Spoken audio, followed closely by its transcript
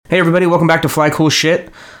Hey everybody, welcome back to Fly Cool Shit.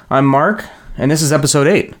 I'm Mark, and this is episode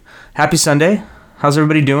 8. Happy Sunday. How's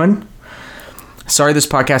everybody doing? Sorry this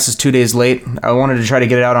podcast is 2 days late. I wanted to try to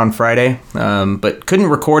get it out on Friday, but couldn't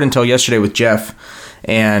record until yesterday with Jeff,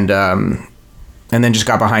 and then just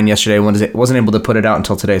got behind yesterday. Wasn't able to put it out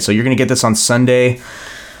until today. So you're going to get this on Sunday.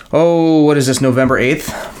 Oh, what is this, November 8th?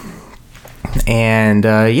 And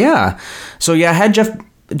So I had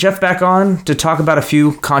Jeff back on to talk about a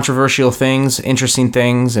few controversial things, interesting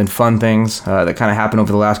things, and fun things that kind of happened over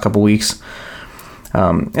the last couple weeks.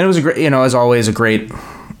 And it was a great, as always, a great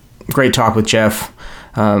talk with Jeff.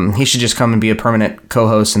 He should just come and be a permanent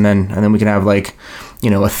co-host, and then we can have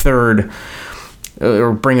a third,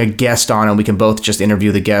 or bring a guest on, and we can both just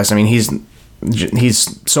interview the guest. I mean,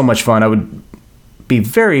 he's so much fun. I would be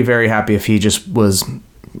very, very happy if he just was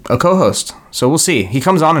a co-host. So we'll see. He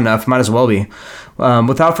comes on enough, might as well be.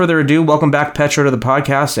 Without further ado, welcome back, Petro, to the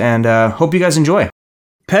podcast, and hope you guys enjoy.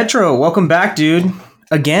 Petro, welcome back, dude.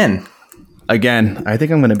 Again. I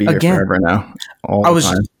think I'm going to be here forever now. All the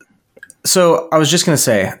time. So I was just going to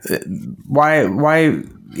say, why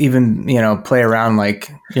even, play around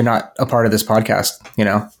like you're not a part of this podcast,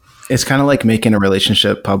 It's kind of like making a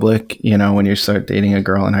relationship public, when you start dating a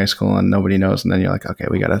girl in high school and nobody knows, and then you're like, okay,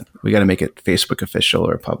 we gotta make it Facebook official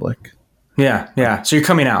or public. Yeah. So you're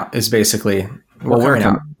coming out is basically...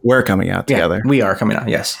 We're coming out together. Yeah, we are coming out.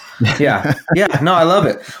 Yes. Yeah. No, I love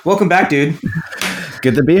it. Welcome back, dude.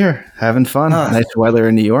 Good to be here. Having fun. Nice weather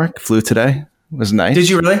in New York. Flew today. It was nice. Did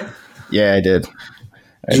you really? Yeah, I did.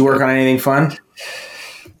 Did you work on anything fun?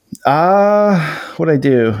 What'd I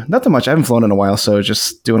do? Nothing much. I haven't flown in a while, so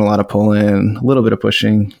just doing a lot of pulling, a little bit of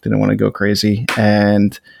pushing. Didn't want to go crazy,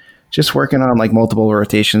 and just working on multiple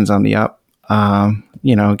rotations on the up.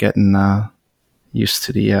 Getting used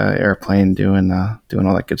to the airplane, doing all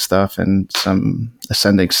that good stuff, and some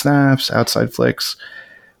ascending snaps, outside flicks,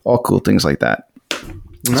 all cool things like that.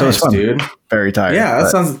 Nice, so it's fun, dude. Very tired. Yeah,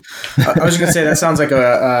 that sounds. I was just gonna say that sounds like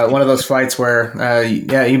one of those flights where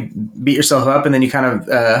you beat yourself up, and then you kind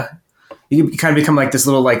of become like this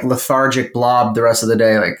little lethargic blob the rest of the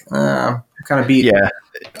day, kind of beat. Yeah,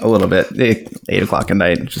 a little bit. 8 o'clock at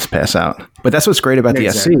night, just pass out. But that's what's great about the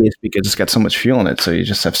SC is because it's got so much fuel in it, so you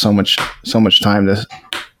just have so much time to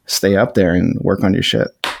stay up there and work on your shit.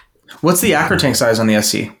 What's the acro tank size on the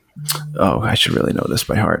SC? Oh, I should really know this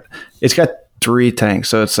by heart. It's got 3 tanks,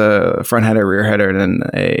 so it's a front header, rear header, and then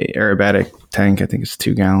a aerobatic tank. I think it's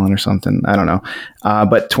 2 gallon or something. I don't know,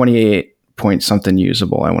 but 28 point something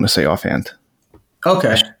usable. I want to say offhand.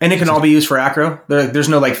 Okay, and it can all be used for acro. There's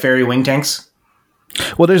no ferry wing tanks.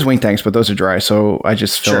 Well, there's wing tanks, but those are dry. So I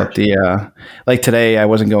just fill up the, today I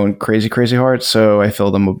wasn't going crazy hard. So I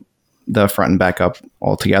fill them the front and back up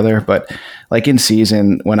all together. But in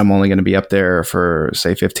season, when I'm only going to be up there for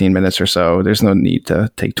say 15 minutes or so, there's no need to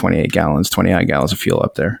take 29 gallons of fuel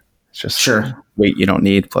up there. It's just weight you don't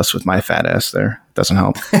need. Plus with my fat ass there, it doesn't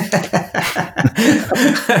help.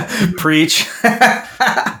 Preach.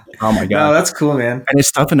 Oh my God. No, that's cool, man. And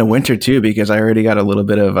it's tough in the winter too, because I already got a little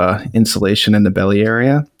bit of insulation in the belly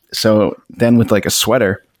area. So then with a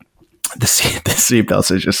sweater, the seat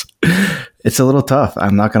belts is just, it's a little tough.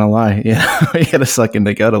 I'm not going to lie. You got to suck in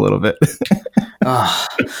the gut a little bit.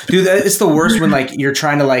 Dude, it's the worst when you're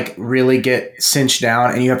trying to really get cinched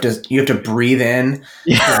down and you have to breathe in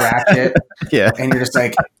the ratchet. Yeah. And you're just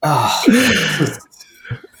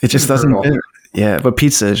it just doesn't fit. Yeah, but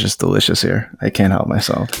pizza is just delicious here. I can't help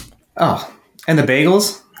myself. Oh, and the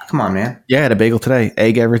bagels? Come on, man. Yeah, I had a bagel today.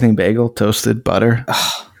 Egg everything bagel, toasted butter.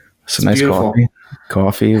 Oh, some nice beautiful.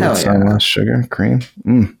 Coffee with some sugar, cream.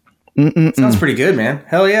 Sounds pretty good, man.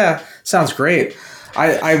 Hell yeah. Sounds great.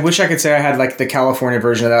 I wish I could say I had the California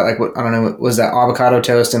version of that. I don't know, was that avocado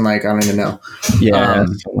toast and I don't even know. Yeah,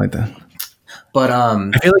 something like that. But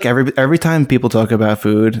I feel like every time people talk about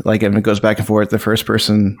food, and it goes back and forth, the first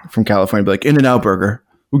person from California will be In-N-Out Burger.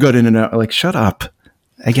 We got In-N-Out. Shut up.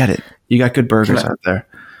 I get it. You got good burgers out there.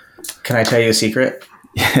 Can I tell you a secret?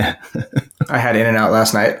 Yeah. I had In-N-Out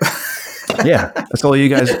last night. Yeah, that's all you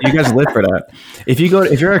guys live for that. If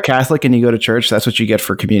you're a Catholic and you go to church, that's what you get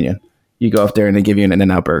for communion. You go up there and they give you an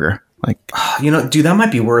In-N-Out Burger. Dude, that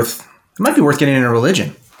might be worth getting in a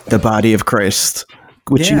religion. The body of Christ.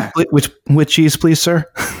 With cheese, please, sir.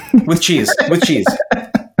 With cheese.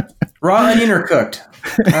 Raw onion or cooked?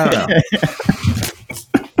 I don't know.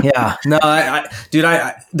 Yeah. No, dude,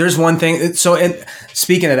 there's one thing. So,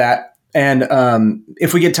 speaking of that, and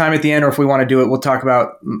if we get time at the end, or if we want to do it, we'll talk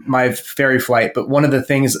about my ferry flight. But one of the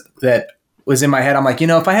things that was in my head, I'm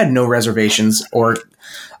if I had no reservations or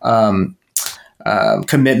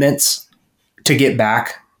commitments to get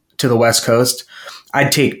back to the West Coast,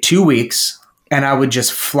 I'd take 2 weeks and I would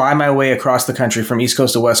just fly my way across the country from East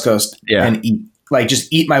Coast to West Coast and eat, like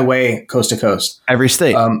just eat my way coast to coast. Every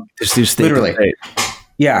state. Just do state literally. to state.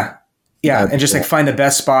 Yeah. Yeah. And just like find the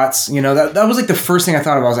best spots. You know, that was like the first thing I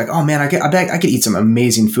thought of. I was like, oh man, I bet I could eat some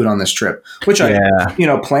amazing food on this trip, which I,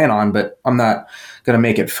 plan on, but I'm not going to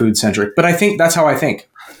make it food centric. But I think that's how I think.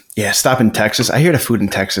 Yeah. Stop in Texas. I hear the food in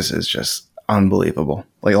Texas is just unbelievable.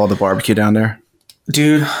 Like all the barbecue down there.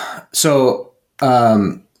 Dude. So,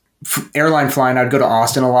 airline flying, I'd go to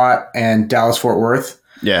Austin a lot and Dallas, Fort Worth.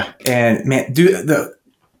 Yeah. And man, dude, the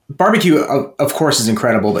barbecue, of course, is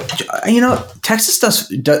incredible. But, Texas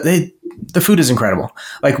the food is incredible.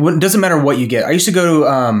 Like, it doesn't matter what you get. I used to go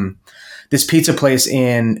to this pizza place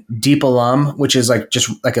in Deep Ellum, which is like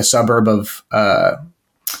just like a suburb of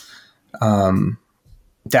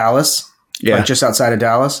Dallas. Yeah. Like just outside of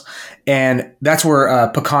Dallas. And that's where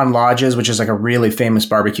Pecan Lodge is, which is like a really famous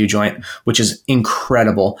barbecue joint, which is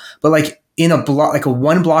incredible. But like in a block, like a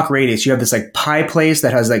 1 block radius, you have this like pie place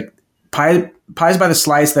that has like pies by the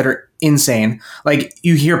slice that are insane. Like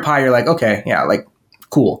you hear pie, you're like, okay, yeah, like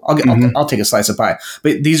cool. I'll take a slice of pie.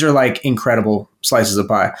 But these are like incredible slices of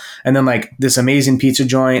pie. And then like this amazing pizza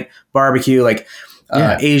joint, barbecue, like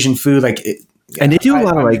Asian food, like and they do a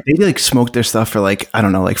lot of like, they like smoke their stuff for like, I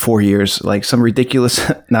don't know, like 4 years, like some ridiculous,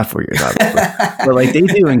 not 4 years, obviously, but like they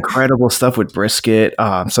do incredible stuff with brisket.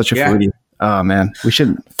 I'm such a foodie. Oh man, we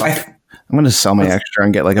should, I'm going to sell my extra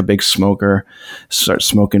and get like a big smoker, start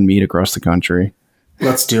smoking meat across the country.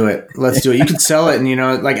 Let's do it. You can sell it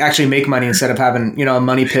and, like actually make money instead of having, a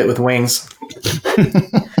money pit with wings.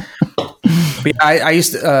 But yeah, I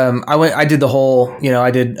used to, I did the whole,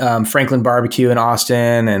 I did Franklin Barbecue in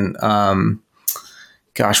Austin and,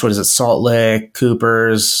 what is it? Salt Lick,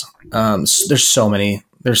 Cooper's. There's so many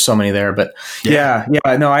there, but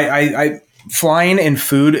no, I flying and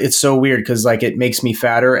food, it's so weird because like it makes me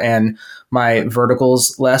fatter and my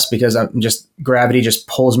vertical's less because gravity just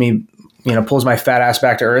pulls me, pulls my fat ass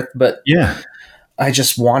back to earth. But I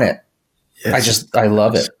just want it. I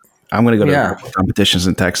love it. I'm going to go to competitions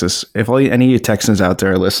in Texas. If any of you Texans out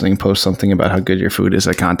there are listening, post something about how good your food is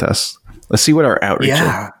at contests. Let's see what our outreach is.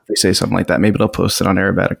 If they say something like that, maybe they'll post it on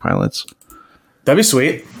Aerobatic Pilots. That'd be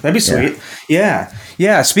sweet.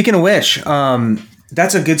 Yeah. Speaking of which,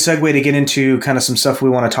 that's a good segue to get into kind of some stuff we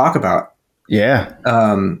want to talk about. Yeah.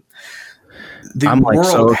 I'm like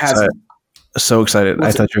so excited.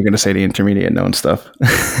 I thought you were going to say the intermediate known stuff.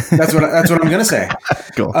 That's what I'm going to say.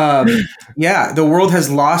 Cool. The world has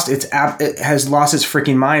lost its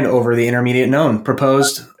freaking mind over the intermediate known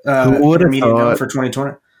proposed intermediate known for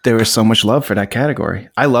 2020. There was so much love for that category.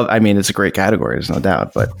 It's a great category. There's no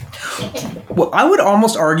doubt, but I would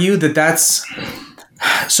almost argue that that's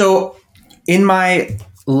so in my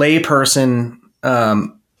layperson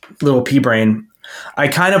little pea brain, I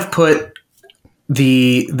kind of put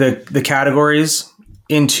the categories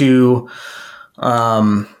into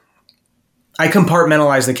I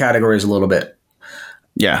compartmentalize the categories a little bit.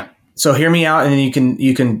 Yeah. So hear me out and then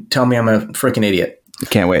you can tell me I'm a freaking idiot.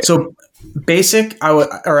 Can't wait. So basic,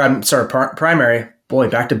 primary. Boy,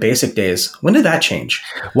 back to basic days. When did that change?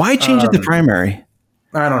 Why change it to primary?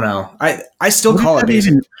 I don't know. I still call it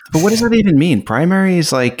basic. But what does that even mean? Primary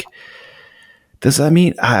is like, does that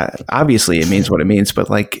mean, obviously it means what it means, but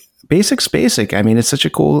like basic's basic. I mean, it's such a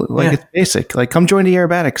cool, it's basic. Like come join the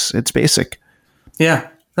aerobatics. It's basic. Yeah.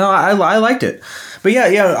 No, I liked it. But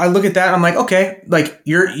yeah, I look at that. I'm like, okay, like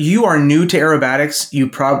you are new to aerobatics.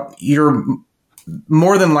 You're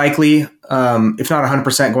more than likely, if not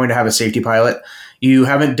 100% going to have a safety pilot. You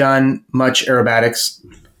haven't done much aerobatics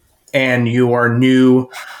and you are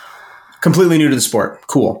completely new to the sport.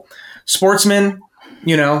 Cool. Sportsman,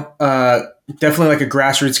 definitely like a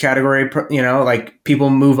grassroots category, like people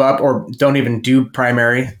move up or don't even do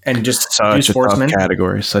primary and just do sportsman.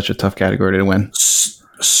 Such a tough category to win.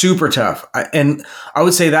 Super tough. And I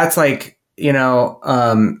would say that's like,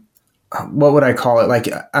 what would I call it? Like,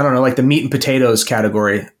 I don't know, like the meat and potatoes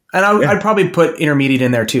category. And I'd probably put intermediate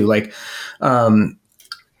in there too. Like,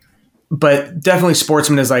 but definitely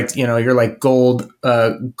sportsman is like, you're like gold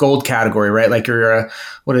category, right? Like you're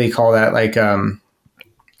what do they call that? Like,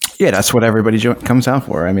 that's what everybody comes out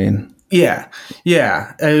for. I mean, yeah.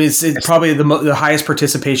 It's probably the highest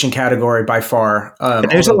participation category by far.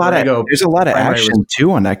 There's a lot of action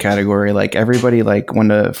too on that category. Like everybody, like when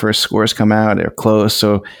the first scores come out, they're close.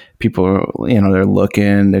 So people, they're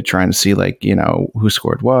looking, they're trying to see like, who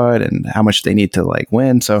scored what and how much they need to like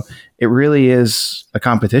win. So it really is a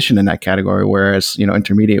competition in that category. Whereas,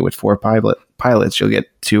 intermediate with 4 pilots, you'll get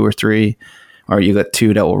 2 or 3, or you get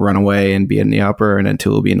 2 that will run away and be in the upper, and then 2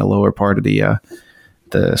 will be in the lower part of the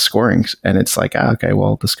the scorings, and it's like, okay,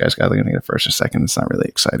 well, this guy's got to get a first or second. It's not really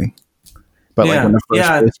exciting. But like when the first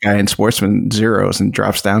place guy in Sportsman zeros and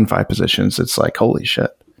drops down 5 positions, it's like, holy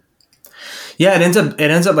shit. Yeah, it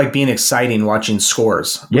ends up like being exciting watching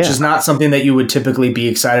scores, which is not something that you would typically be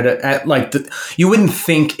excited at. Like you wouldn't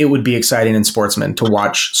think it would be exciting in Sportsman to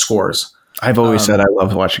watch scores. I've always said I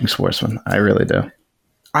love watching Sportsman. I really do.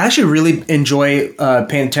 I actually really enjoy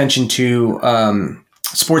paying attention to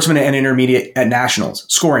Sportsman and Intermediate at Nationals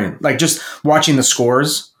scoring, like just watching the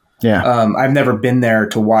scores. Yeah, I've never been there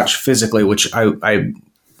to watch physically, which I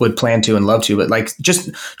would plan to and love to, but like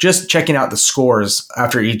just checking out the scores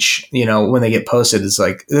after each, when they get posted is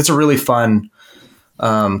like, that's a really fun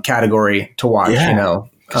category to watch,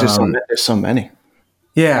 because there's so many.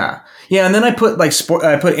 Yeah. And then I put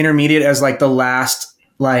I put Intermediate as like the last,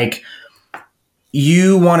 like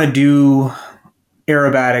you want to do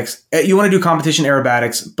aerobatics, you want to do competition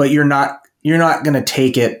aerobatics, but you're not going to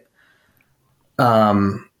take it.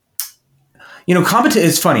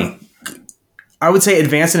 It's funny. I would say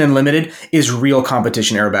advanced and unlimited is real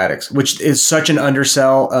competition aerobatics, which is such an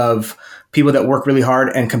undersell of people that work really hard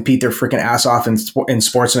and compete their freaking ass off in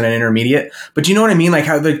Sportsman and Intermediate. But do you know what I mean? Like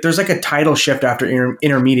how there's like a title shift after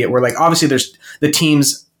Intermediate where like, obviously there's the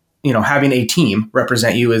teams, having a team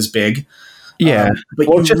represent you is big. Yeah. But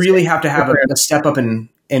you really have to have a step up in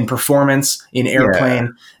performance, in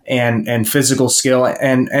airplane and physical skill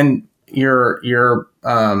and your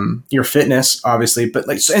fitness, obviously, but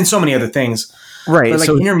like, and so many other things. Right. But like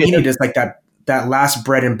Intermediate is like that last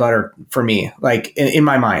bread and butter for me, like in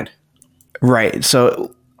my mind. Right.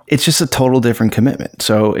 So it's just a total different commitment.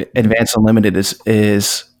 So Advanced Unlimited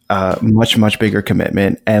is a much, much bigger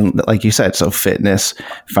commitment. And like you said, so fitness,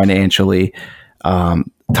 financially,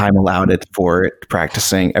 time allowed for it,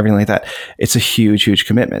 practicing, everything like that. It's a huge, huge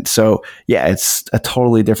commitment. So yeah, it's a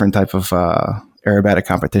totally different type of aerobatic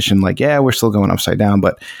competition. Like, we're still going upside down,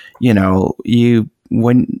 but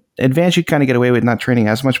when advanced, you kind of get away with not training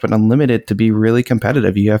as much, but unlimited, to be really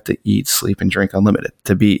competitive, you have to eat, sleep, and drink unlimited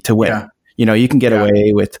to win. Yeah. You can get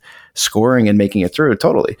away with scoring and making it through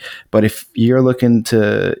totally. But if you're looking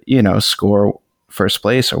to, score first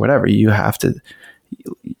place or whatever, you have to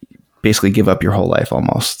basically give up your whole life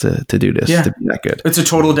almost to do this, to be that good. It's a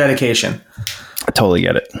total dedication. I totally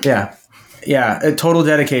get it. Yeah. Yeah. A total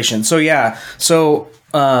dedication. So,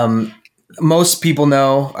 most people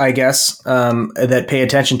know, I guess, that pay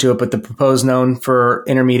attention to it, but the proposed known for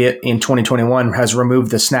Intermediate in 2021 has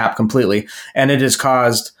removed the snap completely. And it has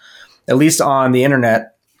caused, at least on the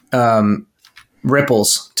internet,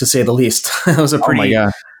 ripples, to say the least. It was a pretty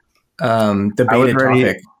debated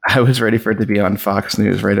topic. I was ready for it to be on Fox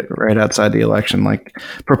News right outside the election, like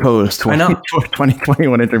proposed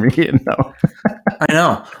 2021 Intermediate. No, I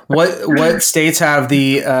know. What states have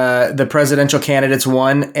the presidential candidates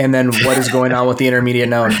won, and then what is going on with the Intermediate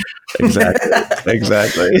known?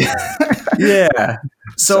 Exactly. Yeah.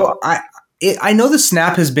 So I know the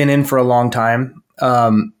snap has been in for a long time,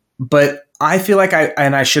 but I feel like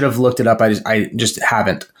I should have looked it up. I just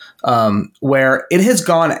haven't. Where it has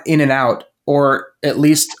gone in and out. Or at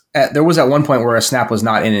least there was at one point where a snap was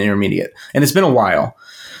not in an Intermediate, and it's been a while.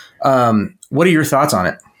 What are your thoughts on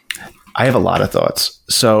it? I have a lot of thoughts.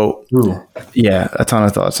 So, a ton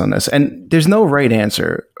of thoughts on this. And there's no right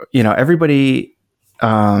answer. Everybody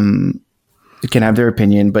can have their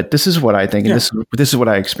opinion, but this is what I think, and this is what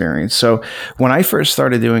I experienced. So when I first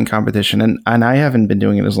started doing competition, and I haven't been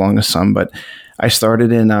doing it as long as some, but I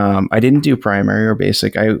started in, I didn't do primary or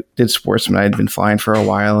basic. I did Sportsman. I had been flying for a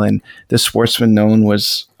while, and the Sportsman known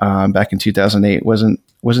was back in 2008 wasn't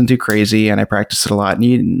too crazy, and I practiced it a lot.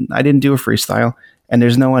 And I didn't do a freestyle, and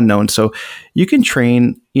there's no unknown. So you can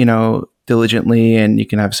train, diligently, and you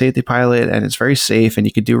can have a safety pilot, and it's very safe, and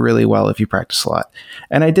you could do really well if you practice a lot.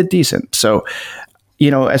 And I did decent. So,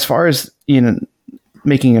 as far as,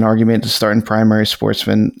 making an argument to start in primary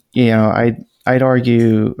Sportsman, I'd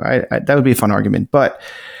argue that would be a fun argument. But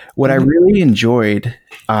what I really enjoyed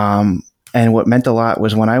and what meant a lot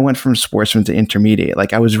was when I went from Sportsman to Intermediate.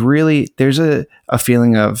 Like there's a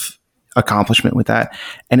feeling of accomplishment with that.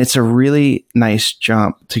 And it's a really nice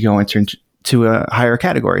jump to go into a higher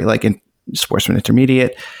category, like in Sportsman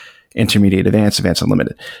Intermediate, Advanced, Advanced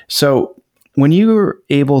Unlimited. So when you're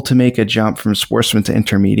able to make a jump from Sportsman to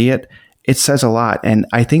Intermediate, it says a lot. And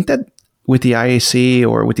I think that with the IAC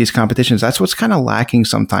or with these competitions, that's what's kind of lacking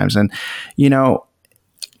sometimes. And,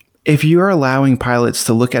 if you're allowing pilots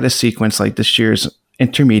to look at a sequence like this year's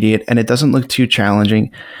Intermediate and it doesn't look too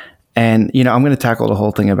challenging, and, I'm going to tackle the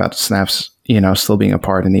whole thing about snaps, still being a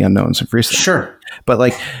part in the unknowns and freestyle. Sure.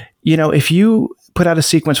 But if you put out a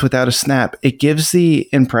sequence without a snap, it gives the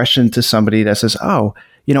impression to somebody that says, oh,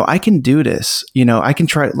 I can do this. I can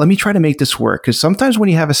let me try to make this work. Because sometimes when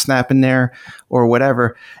you have a snap in there or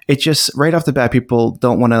whatever, it just right off the bat, people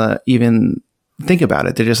don't want to even think about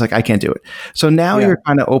it. They're just like, I can't do it. So now you're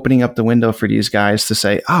kind of opening up the window for these guys to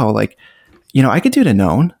say, oh, like, I could do the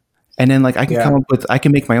known. And then like, I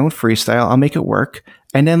can make my own freestyle. I'll make it work.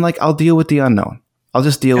 And then like, I'll deal with the unknown. I'll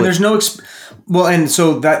just deal with it. There's no, and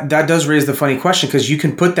so that does raise the funny question, because you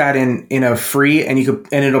can put that in a free and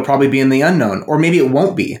it'll probably be in the unknown, or maybe it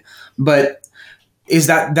won't be. But is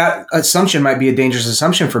that assumption might be a dangerous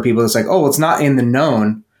assumption for people. It's like, oh, it's not in the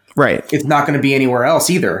known. Right. It's not going to be anywhere else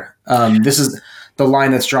either. This is the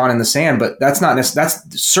line that's drawn in the sand, but that's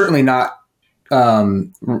certainly not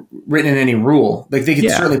written in any rule. Like they could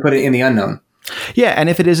certainly put it in the unknown. Yeah, and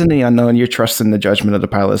if it is in the unknown, you're trusting the judgment of the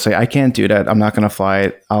pilot. Say, I can't do that. I'm not going to fly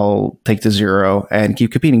it. I'll take the 0 and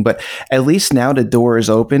keep competing. But at least now the door is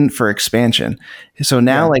open for expansion. So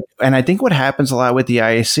now, and I think what happens a lot with the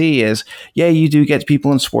IAC is, you do get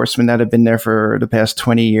people in sportsmen that have been there for the past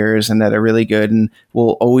 20 years and that are really good and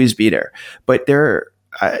will always be there. But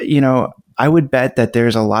I would bet that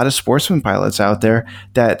there's a lot of sportsman pilots out there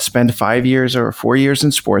that spend 5 years or 4 years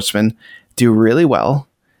in sportsman, do really well,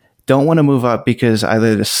 don't want to move up because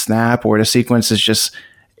either the snap or the sequence is just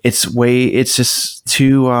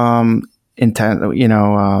too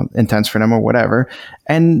intense for them or whatever,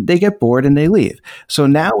 and they get bored and they leave. So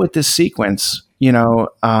now with this sequence, when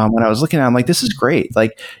I was looking at it, I'm like, this is great.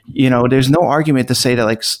 Like, there's no argument to say that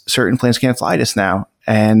like certain planes can't fly this now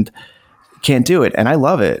and can't do it, and I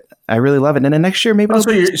love it. I really love it. And then next year, maybe.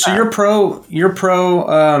 You're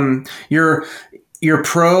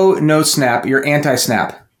pro no snap. You're anti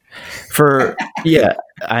snap. I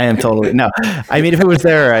am totally no. I mean, if it was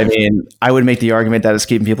there, I would make the argument that it's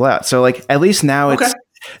keeping people out. So like, at least now it's,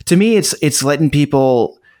 to me, it's letting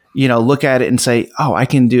people, look at it and say, oh, I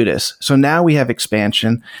can do this. So now we have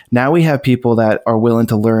expansion. Now we have people that are willing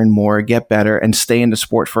to learn more, get better, and stay in the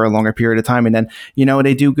sport for a longer period of time. And then,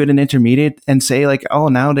 they do good in intermediate and say like, oh,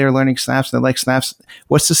 now they're learning snaps and they like snaps.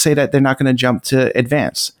 What's to say that they're not going to jump to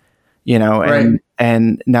advance?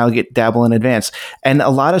 And now dabble in advance. And a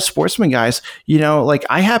lot of sportsman guys, like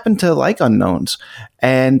I happen to like unknowns,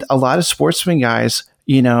 and a lot of sportsman guys,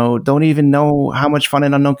 don't even know how much fun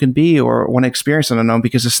an unknown can be or want to experience an unknown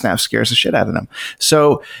because the snap scares the shit out of them.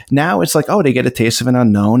 So now it's like, oh, they get a taste of an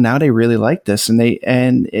unknown. Now they really like this, and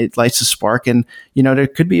it lights a spark. And, there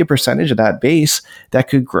could be a percentage of that base that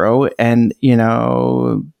could grow and,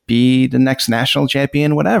 be the next national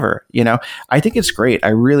champion, whatever. I think it's great. I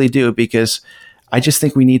really do, because I just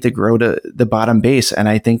think we need to grow the bottom base. And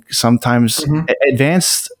I think sometimes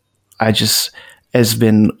advanced, has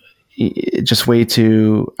been just way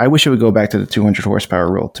too. I wish it would go back to the 200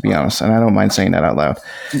 horsepower rule, to be honest. And I don't mind saying that out loud.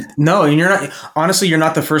 No, and you're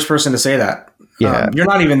not the first person to say that. Yeah. You're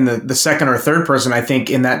not even the second or third person, I think,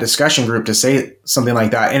 in that discussion group to say something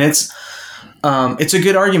like that. And it's a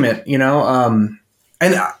good argument, and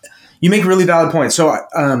you make really valid points. So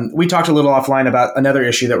we talked a little offline about another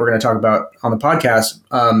issue that we're going to talk about on the podcast.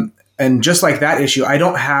 And just like that issue, I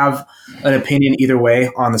don't have an opinion either way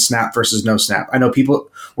on the snap versus no snap. I know people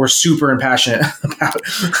were super impassionate about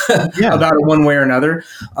it one way or another.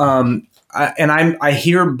 I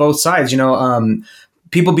hear both sides.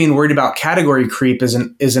 People being worried about category creep is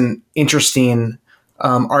an interesting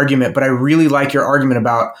argument, but I really like your argument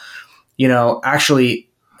about, actually,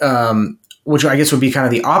 which I guess would be kind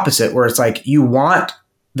of the opposite, where it's like you want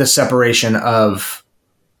the separation of,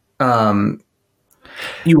 the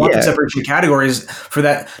separation of categories for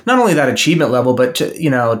that, not only that achievement level, but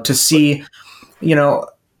to see,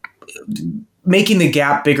 making the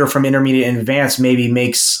gap bigger from intermediate and advanced maybe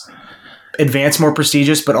makes advanced more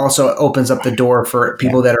prestigious, but also opens up the door for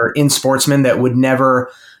people that are in sportsmen that would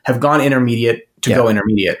never have gone intermediate to go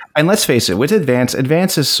intermediate. And let's face it, with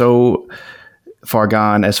advanced is so far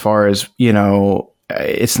gone as far as,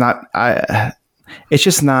 it's not, it's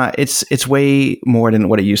just not, it's way more than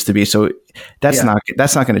what it used to be. So that's not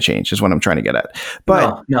going to change is what I'm trying to get at.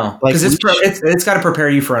 But no, because it's got to prepare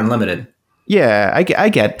you for unlimited. Yeah, I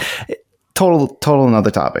get total another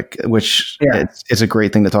topic, which it's a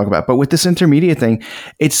great thing to talk about. But with this intermediate thing,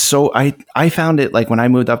 it's so, I found it like when I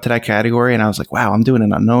moved up to that category and I was like, wow, I'm doing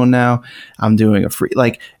an unknown now. I'm doing a free,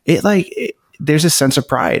 there's a sense of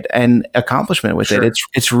pride and accomplishment with it.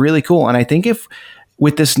 It's really cool. And I think if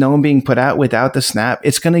with this known being put out without the snap,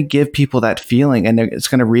 it's going to give people that feeling, and it's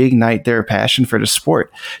going to reignite their passion for the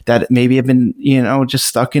sport that maybe have been, just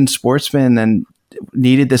stuck in sportsman and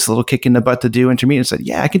needed this little kick in the butt to do intermediate, said,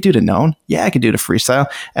 yeah, I could do the known. Yeah, I could do the freestyle,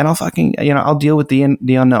 and I'll fucking, I'll deal with the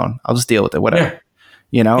unknown. I'll just deal with it, whatever.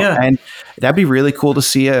 And that'd be really cool to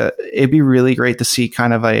see. It'd be really great to see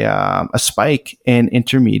kind of a spike in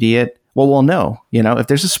intermediate. Well, we'll know, if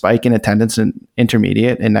there's a spike in attendance in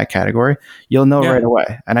intermediate in that category, you'll know right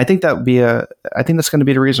away. And I think I think that's going to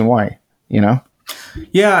be the reason why,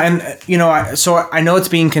 Yeah. And, so I know it's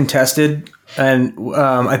being contested, and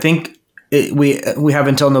I think we have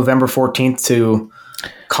until November 14th to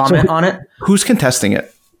comment on it. Who's contesting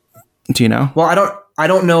it? Do you know? Well, I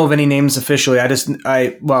don't know of any names officially. When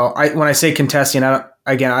I say contesting, I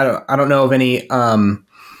don't know of any,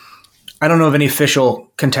 I don't know of any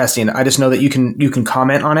official contesting. I just know that you can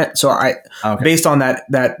comment on it. So based on that,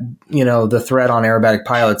 the thread on aerobatic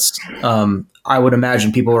pilots, I would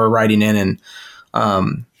imagine people are writing in,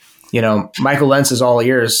 and, Michael Lentz is all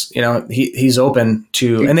ears. He's open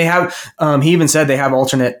to, and they have, he even said they have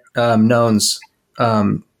alternate knowns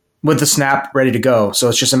with the snap ready to go. So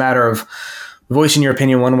it's just a matter of voicing your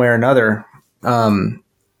opinion one way or another,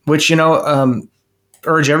 which,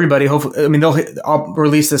 urge everybody. Hopefully, I mean, I'll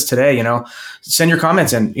release this today, send your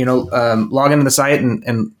comments in, log into the site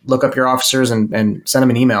and look up your officers and send them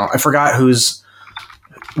an email. I forgot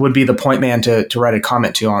would be the point man to write a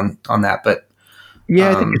comment to on that. But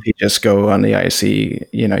I think if you just go on the IC,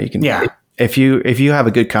 you can, if you have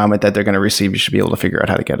a good comment that they're going to receive, you should be able to figure out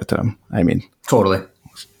how to get it to them. I mean, totally.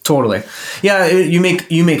 Yeah. You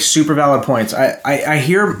make super valid points. I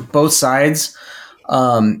hear both sides.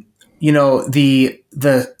 The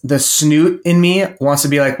snoot in me wants to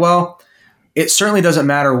be like, well, it certainly doesn't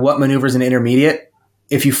matter what maneuvers in intermediate.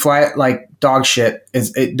 If you fly it like dog shit,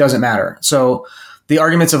 it doesn't matter. So the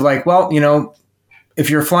arguments of like, well, if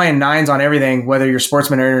you're flying nines on everything, whether you're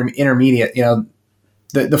sportsman or intermediate,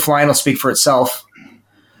 the flying will speak for itself,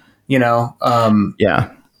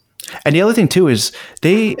 Yeah. And the other thing too is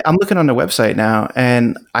I'm looking on the website now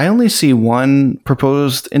and I only see one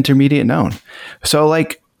proposed intermediate known. So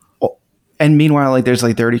like, and meanwhile, like there's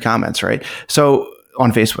like 30 comments, right? So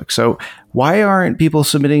on Facebook. So why aren't people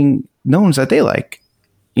submitting knowns that they like?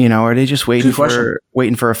 Are they just waiting for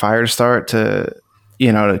a fire to start to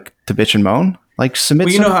bitch and moan? Like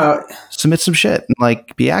submit some shit and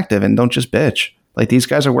like be active and don't just bitch. Like these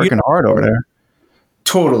guys are working hard over there.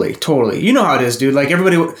 Totally. You know how it is, dude. Like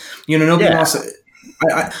everybody, nobody wants to.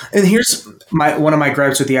 And here's one of my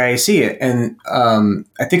gripes with the IAC, and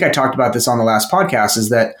I think I talked about this on the last podcast, is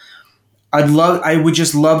that I would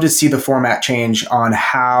just love to see the format change on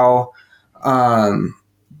how. I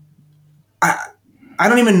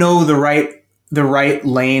don't even know the right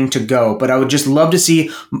lane to go, but I would just love to see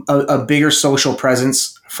a bigger social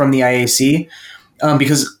presence from the IAC,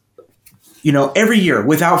 because every year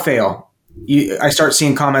without fail. I start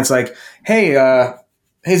seeing comments like, hey,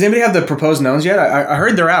 does anybody have the proposed knowns yet? I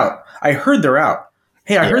heard they're out. Hey, I heard they're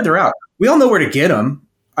out. We all know where to get them.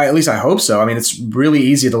 At least I hope so. I mean, it's really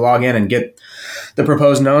easy to log in and get the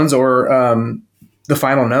proposed knowns or the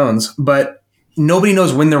final knowns, but nobody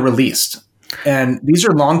knows when they're released. And these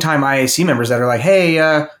are longtime IAC members that are like, hey,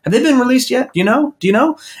 have they been released yet? Do you know?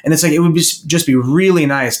 And it's like, it would just be really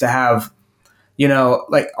nice to have,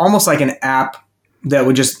 like almost like an app that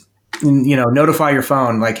would just, notify your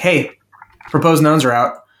phone like, hey, proposed knowns are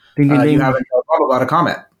out. You haven't blah, blah, blah to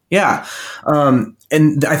comment. Yeah.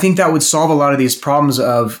 And I think that would solve a lot of these problems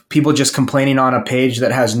of people just complaining on a page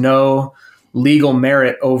that has no legal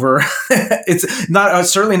merit over. It's not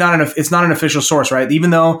certainly not it's not an official source, right? Even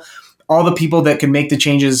though all the people that can make the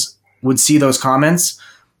changes would see those comments,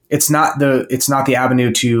 it's not the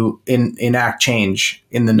avenue to enact change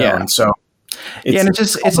in the known. So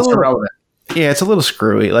it's a little irrelevant. Yeah, it's a little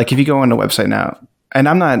screwy. Like if you go on the website now, and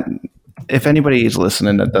I'm not, if anybody is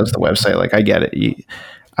listening that does the website, like I get it.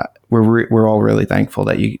 We're all really thankful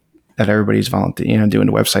that everybody's volunteering, doing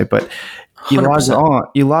the website, but you 100%.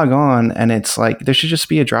 you log on and it's like, there should just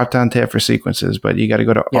be a drop down tab for sequences, but you got to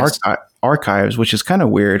go to archives, which is kind of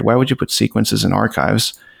weird. Why would you put sequences in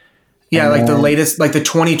archives? Yeah. And like the latest, like the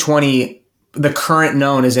 2020, the current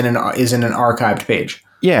known is in an archived page.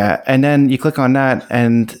 Yeah, and then you click on that,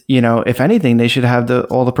 and if anything, they should have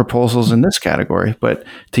all the proposals in this category. But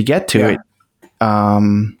to get to it,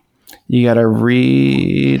 you got to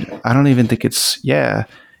read. I don't even think it's. Yeah,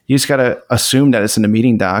 you just got to assume that it's in the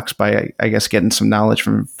meeting docs by, I guess, getting some knowledge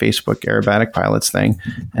from Facebook aerobatic pilots thing,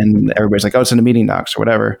 and everybody's like, "Oh, it's in the meeting docs" or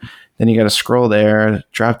whatever. Then you got to scroll there,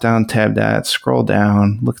 drop down, tab that, scroll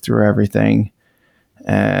down, look through everything.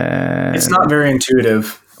 And it's not very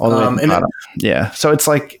intuitive. All the way to the bottom. Yeah. So it's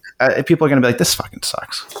like people are going to be like, this fucking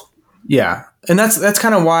sucks. Yeah. And that's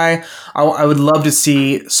kind of why I would love to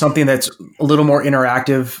see something that's a little more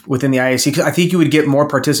interactive within the IAC, because I think you would get more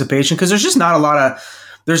participation, because there's just not a lot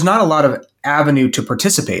of avenue to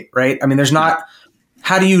participate, right? I mean,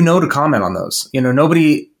 how do you know to comment on those?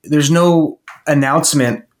 There's no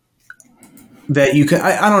announcement that you can,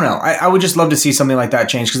 I don't know. I would just love to see something like that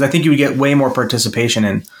change, because I think you would get way more participation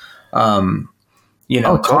in,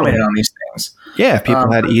 commenting on these things. Yeah, if people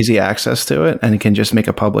had easy access to it and can just make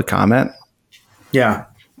a public comment. Yeah.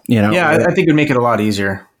 I think it would make it a lot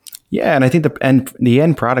easier. Yeah, and I think the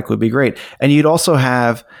end product would be great. And you'd also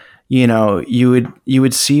have, you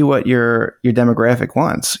would see what your demographic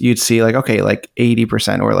wants. You'd see like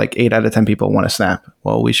 80% or like 8 out of 10 people want a snap.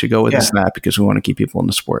 Well, we should go with a snap because we want to keep people in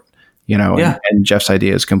the sport. And Jeff's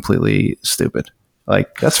idea is completely stupid.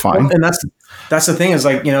 Like, that's fine. Well, and that's the thing is,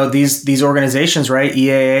 like, these organizations, right?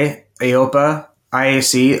 EAA, AOPA,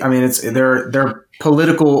 IAC. I mean, they're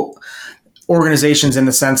political organizations in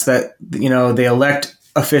the sense that, they elect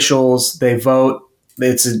officials, they vote.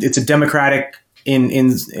 It's a democratic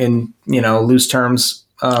in loose terms,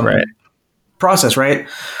 process, right?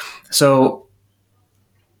 So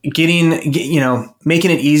making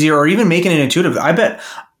it easier or even making it intuitive. I bet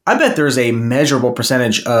there's a measurable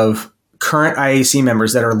percentage of current IAC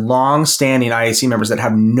members that are long-standing IAC members that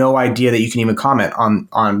have no idea that you can even comment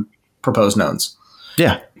on proposed nones.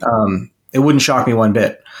 Yeah. It wouldn't shock me one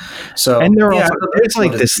bit. So, and there's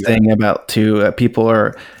like this thing about too, people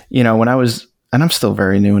are, when I was, and I'm still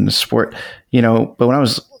very new in the sport, but when I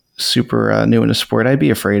was super new in the sport, I'd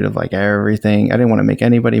be afraid of like everything. I didn't want to make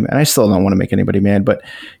anybody, and I still don't want to make anybody mad, but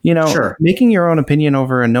sure, making your own opinion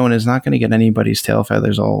over a known is not going to get anybody's tail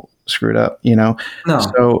feathers all screwed up, No.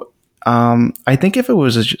 So, I think if it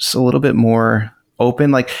was just a little bit more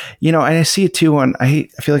open, like, and I see it too I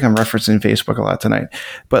feel like I'm referencing Facebook a lot tonight,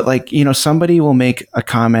 but like, somebody will make a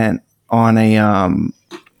comment on a,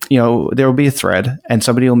 there will be a thread and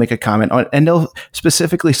somebody will make a comment on, and they'll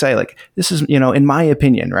specifically say like, this is, in my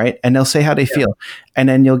opinion, right? And they'll say how they feel. And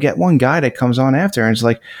then you'll get one guy that comes on after and it's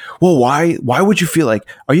like, well, why would you feel like,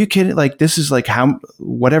 are you kidding? Like, this is like,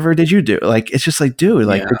 whatever did you do? Like, it's just like, dude,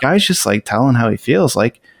 like the guy's just like telling how he feels.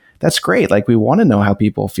 Like, that's great. Like, we want to know how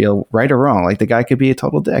people feel, right or wrong. Like, the guy could be a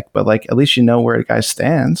total dick, but like, at least where the guy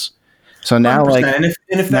stands. So now, 100%. Like, and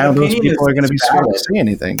if now those people are going to be scared to say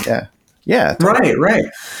anything. Yeah. Yeah. Totally. Right.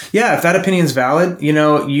 Yeah. If that opinion is valid, you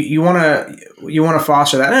want to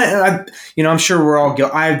foster that. And I'm sure we're all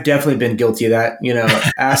I've definitely been guilty of that.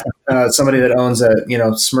 Ask somebody that owns a,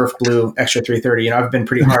 Smurf Blue Extra 330. I've been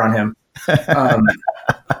pretty hard on him.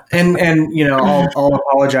 I'll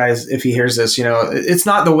apologize if he hears this. It's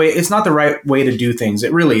not the right way to do things.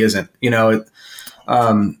 It really isn't. We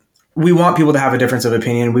want people to have a difference of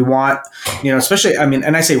opinion. We want, especially,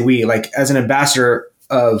 and I say we, like, as an ambassador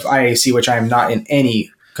of IAC, which I am not in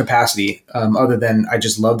any capacity, other than I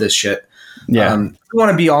just love this shit. Yeah. We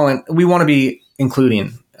want to be we want to be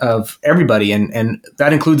including of everybody, and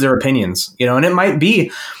that includes their opinions, and it might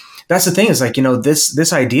be, that's the thing is like,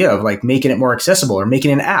 this idea of like making it more accessible or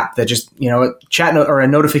making an app that just, a chat or a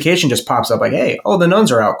notification just pops up like, hey, the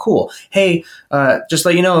nones are out. Cool. Hey, just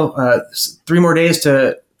let you know, 3 more days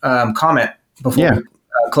to comment before we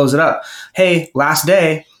close it up. Hey, last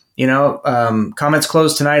day, comments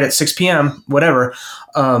close tonight at 6 p.m., whatever.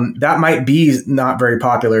 That might be not very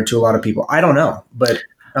popular to a lot of people. I don't know, but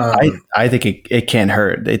I think it can't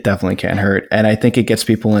hurt. It definitely can't hurt. And I think it gets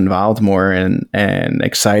people involved more and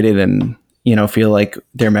excited and, feel like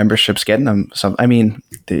their membership's getting them some. I mean,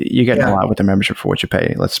 you're getting a lot with the membership for what you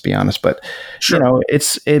pay, let's be honest. But, sure.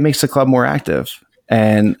 It makes the club more active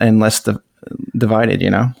and less divided,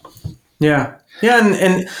 Yeah. Yeah.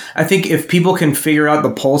 And I think if people can figure out the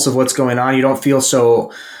pulse of what's going on, you don't feel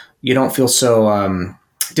so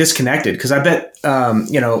disconnected. Cause I bet,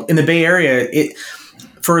 in the Bay Area,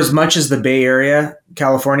 for as much as the Bay Area,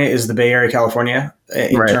 California is the Bay Area, California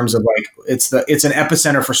in terms of like, it's an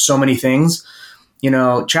epicenter for so many things.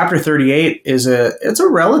 Chapter 38 it's a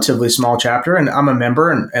relatively small chapter, and I'm a member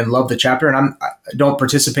and love the chapter. And I don't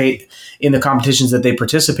participate in the competitions that they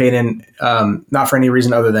participate in, not for any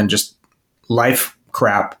reason other than just life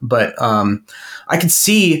crap. But I could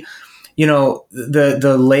see,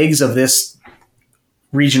 the legs of this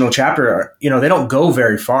regional chapter, they don't go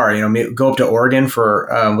very far. Go up to Oregon for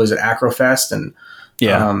was it Acrofest and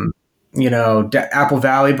Apple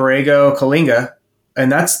Valley, Borrego, Coalinga,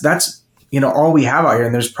 and that's all we have out here.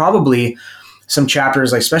 And there's probably some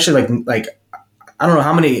chapters, like especially like I don't know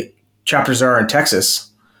how many chapters there are in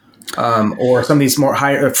Texas, or some of these more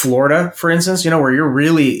higher, Florida, for instance, where you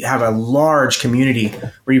really have a large community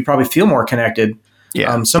where you probably feel more connected.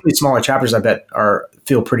 Yeah. Some of these smaller chapters, I bet,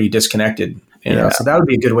 feel pretty disconnected. You know, so that would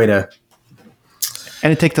be a good way to.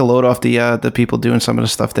 And it take the load off the people doing some of the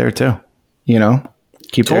stuff there too. You know,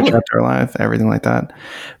 keep their chapter alive, everything like that.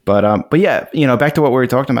 But yeah, you know, back to what we were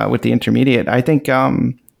talking about with the intermediate. I think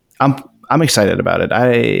I'm excited about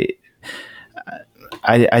it.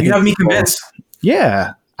 You have me convinced.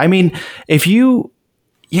 Yeah, I mean, if you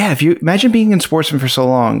imagine being in Sportsman for so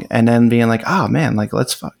long and then being like, oh man, like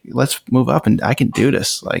let's move up and I can do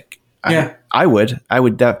this. Like, I would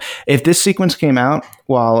if this sequence came out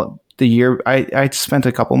while the year I spent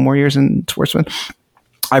a couple more years in Sportsman,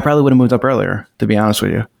 I probably would have moved up earlier, to be honest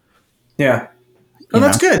with you. Yeah. Well,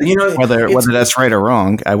 that's good. You know, whether that's right or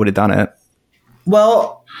wrong, I would have done it.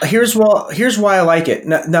 Well, here's why I like it.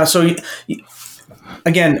 Now so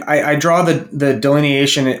again, I draw the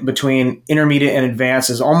delineation between intermediate and advanced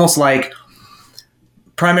is almost like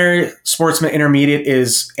primary sportsman, intermediate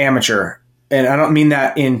is amateur. And I don't mean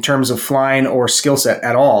that in terms of flying or skill set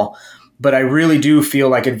at all, but I really do feel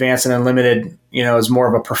like advanced and unlimited, you know, is more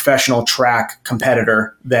of a professional track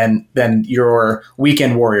competitor than your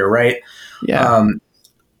weekend warrior, right? Yeah.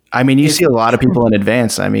 I mean, you see a lot of people in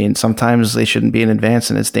advance. I mean, sometimes they shouldn't be in advance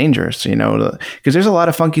and it's dangerous, you know, because there's a lot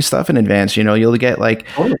of funky stuff in advance. You know, you'll get like,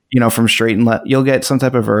 you know, from straight and left, you'll get some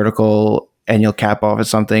type of vertical and you'll cap off at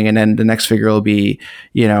something. And then the next figure will be,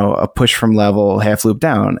 you know, a push from level, half loop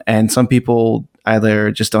down. And some people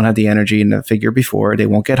either just don't have the energy in the figure before, they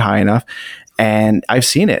won't get high enough. And I've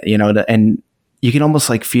seen it, you know, and you can almost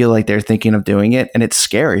like feel like they're thinking of doing it and it's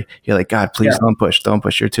scary. You're like, God, please don't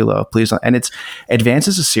push. You're too low. Please don't. And it's advanced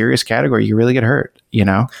is a serious category. You really get hurt, you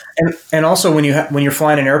know? And also when you're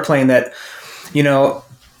flying an airplane that, you know,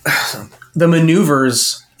 the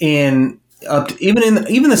maneuvers in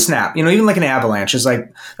even the snap, you know, even like an avalanche is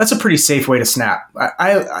like, that's a pretty safe way to snap.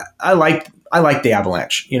 I like the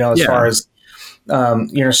avalanche, you know, as far as,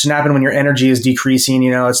 you know, snapping when your energy is decreasing, you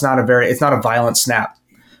know, it's not a violent snap.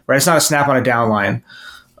 Right, it's not a snap on a down line,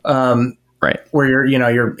 right? Where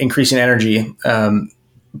you're increasing energy.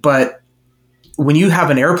 But when you have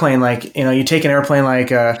an airplane, like, you know, you take an airplane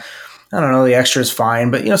like I don't know, the Extra is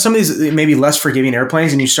fine, but you know, some of these maybe less forgiving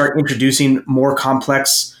airplanes, and you start introducing more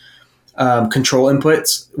complex control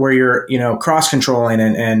inputs where you're, you know, cross controlling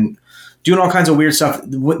and doing all kinds of weird stuff.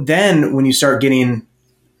 Then when you start getting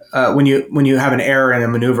when you have an error in a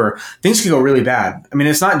maneuver, things can go really bad. I mean,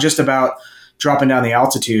 it's not just about dropping down the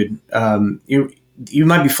altitude. You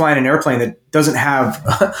might be flying an airplane that doesn't have,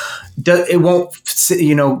 it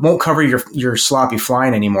won't cover your sloppy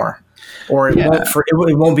flying anymore, or it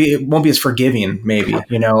won't be as forgiving maybe,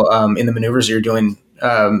 you know, in the maneuvers you're doing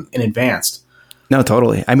in advanced. No,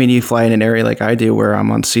 totally. I mean, you fly in an area like I do where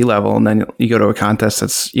I'm on sea level, and then you go to a contest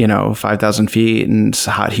that's, you know, 5,000 feet and it's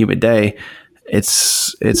a hot, humid day.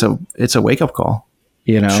 It's a wake up call,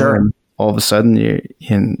 you know. Sure. And all of a sudden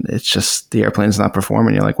it's just the airplane's not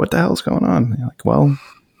performing. You're like, what the hell is going on? You're like, well,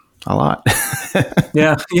 a lot.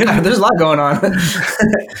 yeah, there's a lot going on.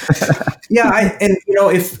 Yeah. And you know,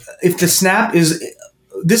 if the snap is,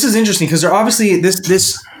 this is interesting because there obviously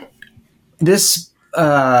this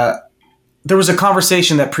there was a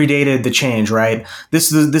conversation that predated the change, right?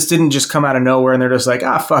 This didn't just come out of nowhere and they're just like,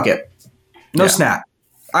 fuck it. No snap.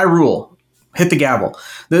 I rule. Hit the gavel.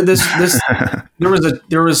 There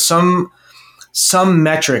was some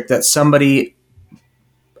metric that somebody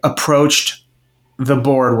approached the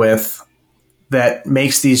board with that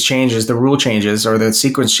makes these changes, the rule changes or the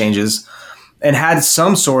sequence changes, and had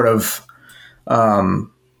some sort of,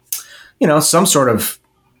 some sort of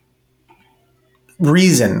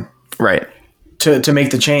reason, right, to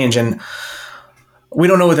make the change. And we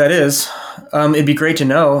don't know what that is. It'd be great to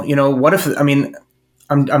know. You know, what if? I mean.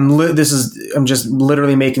 I'm just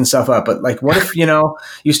literally making stuff up, but like, what if, you know,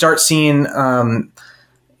 you start seeing, I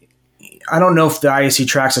don't know if the IAC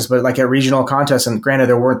tracks this, but like at regional contests, and granted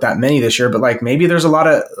there weren't that many this year, but like maybe there's a lot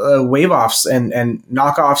of wave offs and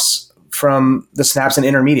knockoffs from the snaps and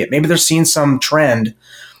intermediate. Maybe they're seeing some trend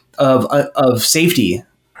of safety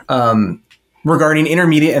regarding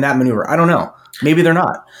intermediate and that maneuver. I don't know. Maybe they're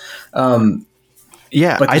not. But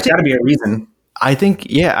there's got to be a reason. I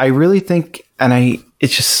think, I really think, and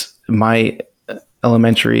it's just my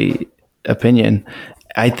elementary opinion.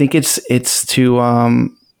 I think it's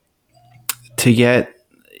to get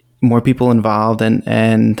more people involved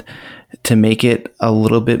and to make it a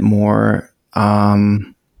little bit more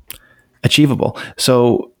achievable.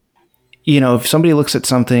 So, you know, if somebody looks at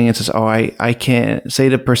something and says, "Oh, I can't," say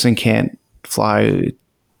the person can't fly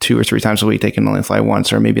 2 or 3 times a week, they can only fly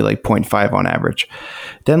once, or maybe like 0.5 on average,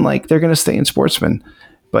 then like they're going to stay in Sportsman.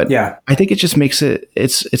 But I think it just makes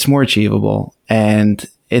it's more achievable, and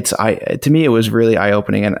to me, it was really eye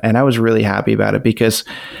opening, and I was really happy about it because,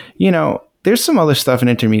 there's some other stuff in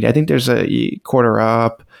intermediate. I think there's a quarter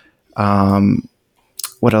up.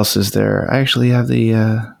 What else is there? I actually have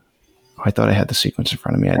I thought I had the sequence in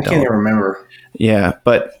front of me. I can't even remember. Yeah,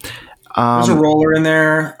 but there's a roller in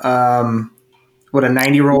there. What, a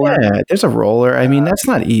 90 roller? Yeah, there's a roller. I mean, that's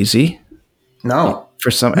not easy. No,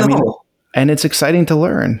 for some. No. I mean, and it's exciting to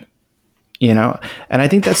learn. And I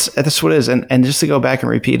think that's what it is. And just to go back and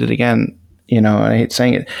repeat it again, and I hate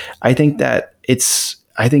saying it, I think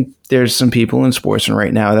there's some people in sportsman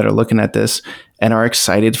right now that are looking at this and are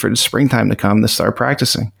excited for the springtime to come to start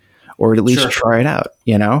practicing, or at least try it out,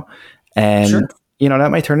 and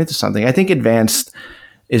that might turn into something. I think advanced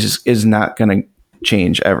is not going to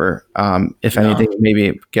change ever. If anything,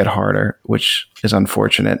 maybe get harder, which is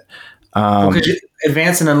unfortunate.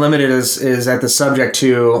 Advanced and unlimited is at the subject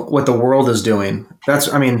to what the world is doing. That's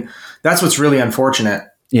what's really unfortunate.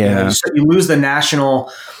 Yeah, you lose the national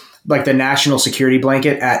security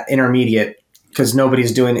blanket at intermediate because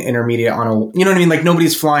nobody's doing intermediate on a. You know what I mean? Like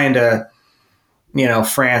nobody's flying to,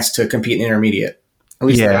 France to compete in intermediate. At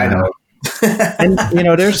least that I know.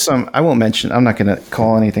 And there's some. I won't mention. I'm not going to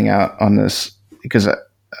call anything out on this because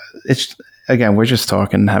it's. Again, we're just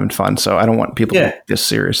talking and having fun, so I don't want people to take this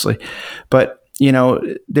seriously. But,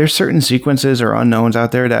 there's certain sequences or unknowns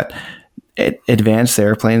out there that advanced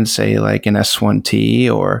airplanes, say like an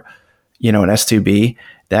S1T or, an S2B,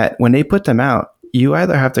 that when they put them out, you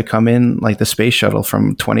either have to come in like the space shuttle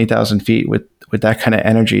from 20,000 feet with that kind of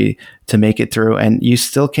energy to make it through, and you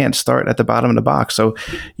still can't start at the bottom of the box. So,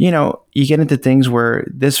 you get into things where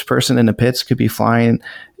this person in the pits could be flying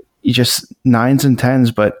just 9s and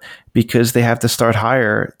 10s, but because they have to start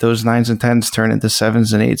higher, those 9s and 10s turn into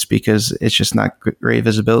 7s and 8s because it's just not great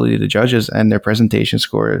visibility to judges, and their presentation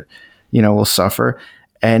score, will suffer.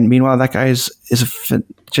 And meanwhile, that guy is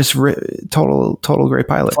total great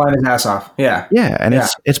pilot, flying his ass off. Yeah, yeah, and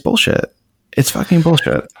it's bullshit. It's fucking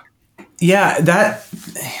bullshit. Yeah, that's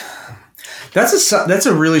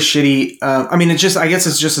a really shitty. I guess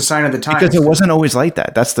it's just a sign of the times because it wasn't always like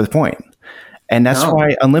that. That's the point. And that's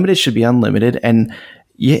why unlimited should be unlimited. And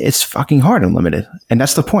it's fucking hard unlimited. And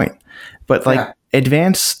that's the point. But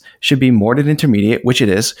advanced should be more than intermediate, which it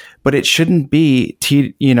is, but it shouldn't be,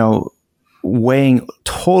 weighing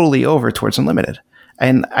totally over towards unlimited.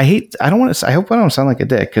 And I hope I don't sound like a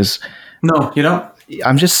dick because. No, you don't.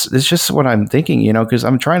 It's just what I'm thinking, because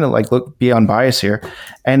I'm trying to be unbiased here.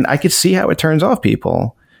 And I could see how it turns off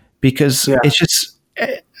people because it's just.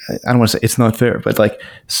 I don't want to say it's not fair, but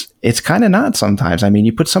it's kind of not sometimes. I mean,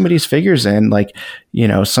 you put some of these figures in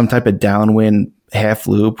some type of downwind half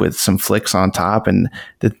loop with some flicks on top and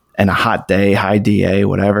a hot day, high DA,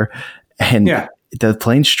 whatever. And the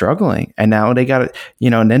plane's struggling. And now they got to,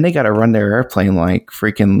 and then they got to run their airplane like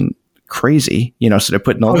freaking crazy, so they're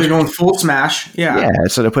putting all they're going full smash. Yeah. Yeah.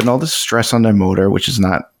 So they're putting all this stress on their motor, which is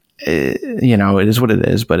not, it is what it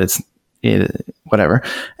is, but it's, whatever.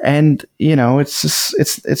 And, it's just,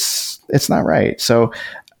 it's not right. So,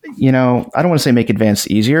 I don't want to say make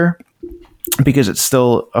advanced easier because it's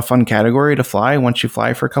still a fun category to fly. Once you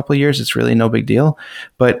fly for a couple of years, it's really no big deal.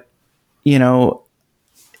 But,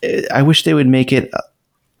 I wish they would make it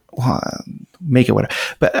whatever.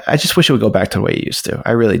 But I just wish it would go back to the way it used to.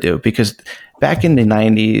 I really do. Because back in the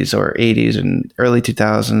 90s or 80s and early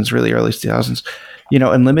 2000s, really early 2000s,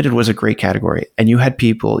 unlimited was a great category. And you had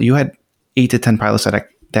 8 to 10 pilots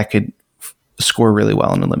that could score really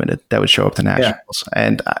well in unlimited that would show up to nationals. Yeah.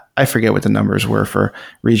 And I forget what the numbers were for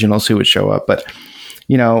regionals who would show up, but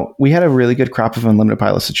we had a really good crop of unlimited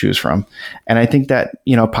pilots to choose from. And I think that,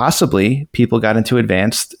 possibly people got into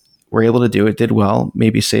advanced, were able to do it, did well,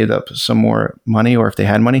 maybe saved up some more money, or if they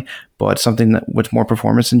had money, bought something that with more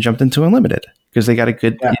performance and jumped into unlimited because they got a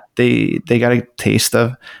good, they got a taste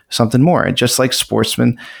of something more. And just like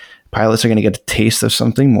sportsmen, pilots are going to get a taste of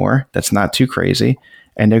something more that's not too crazy,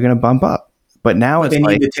 and they're going to bump up. But now it's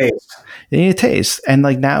like they need a taste. And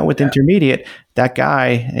now with intermediate, that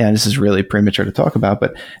guy, and this is really premature to talk about,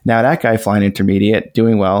 but now that guy flying intermediate,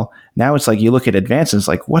 doing well. Now it's like you look at advanced and it's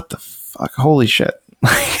like, what the fuck? Holy shit.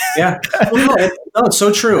 Yeah. No, it's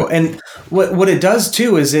so true. And what it does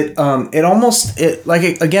too is how I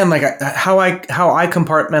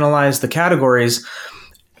compartmentalize the categories.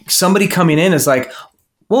 Somebody coming in is like,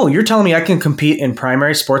 whoa, you're telling me I can compete in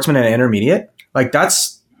primary, sportsman, and intermediate?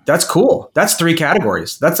 That's cool. That's 3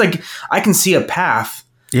 categories. That's I can see a path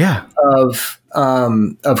of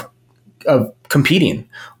competing.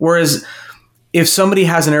 Whereas if somebody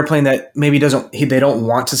has an airplane that maybe they don't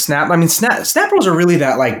want to snap. I mean, snap rolls are really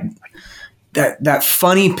that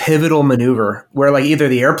funny pivotal maneuver where either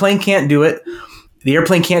the airplane can't do it the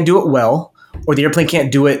airplane can't do it well, or the airplane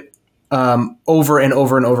can't do it over and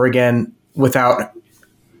over and over again without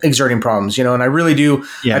exerting problems, and I really do.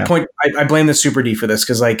 Yeah. I blame the Super D for this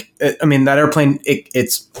because, like, that airplane,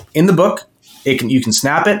 it's in the book. You can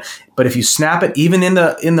snap it, but if you snap it even in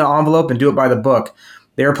the envelope and do it by the book,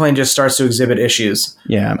 the airplane just starts to exhibit issues.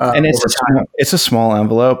 Yeah, and it's a small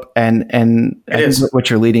envelope, and what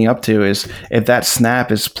you're leading up to is if that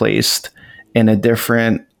snap is placed in a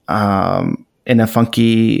different, in a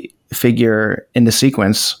funky figure in the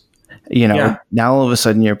sequence. Now all of a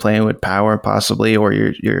sudden you're playing with power possibly, or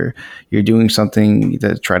you're doing something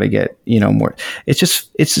to try to get, more.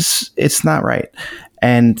 It's not right.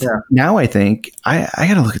 And now I think I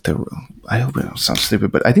got to look at the rule. I hope it sounds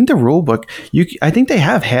stupid, but I think the rule book, I think they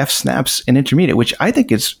have half snaps in intermediate, which I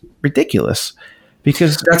think is ridiculous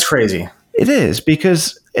because that's crazy. It is,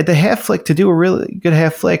 because at the half flick, to do a really good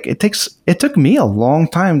half flick, it took me a long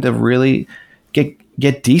time to really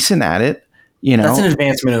get decent at it. That's an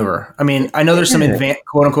advanced maneuver. I mean, I know there's some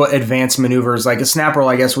quote unquote advanced maneuvers, like a snap roll,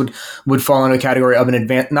 I guess would fall into a category of an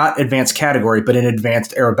advanced, not advanced category, but an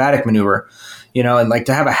advanced aerobatic maneuver, and like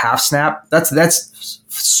to have a half snap, that's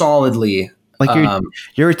solidly like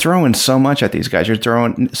you're throwing so much at these guys. You're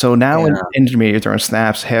throwing, so now in intermediate, you're throwing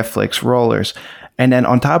snaps, half flicks, rollers. And then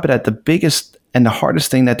on top of that, the biggest and the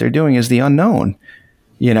hardest thing that they're doing is the unknown,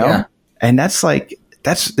 and that's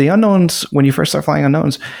the unknowns. When you first start flying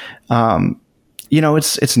unknowns,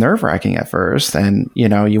 it's nerve wracking at first, and you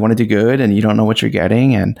want to do good and you don't know what you're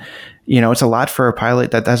getting. And, it's a lot for a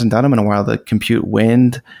pilot that hasn't done them in a while to compute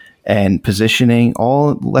wind and positioning,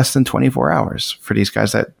 all less than 24 hours for these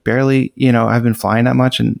guys that barely, have been flying that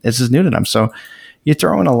much, and this is new to them. So you're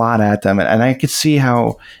throwing a lot at them. And I could see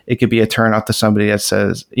how it could be a turn off to somebody that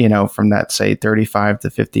says, from that, say, 35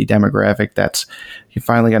 to 50 demographic, that's you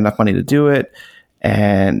finally got enough money to do it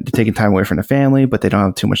and taking time away from the family, but they don't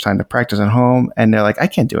have too much time to practice at home. And they're like, I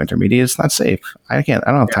can't do intermediate. It's not safe. I don't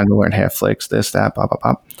have time to learn half flicks, this, that, blah, blah,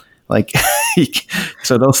 blah. Like,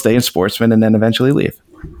 so they'll stay in sportsman and then eventually leave.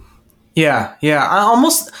 Yeah. I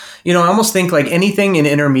almost think like anything in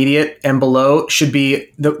intermediate and below should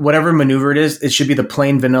be whatever maneuver it is, it should be the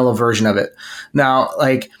plain vanilla version of it. Now,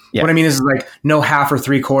 like what I mean is like no half or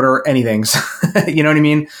 3/4 anythings. You know what I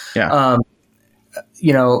mean? Yeah.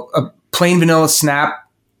 A plain vanilla snap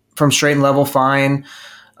from straight and level, fine.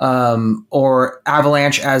 Or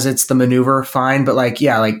avalanche as it's the maneuver, fine. But what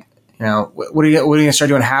are you gonna start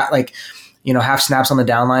doing half snaps on the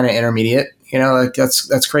downline at intermediate?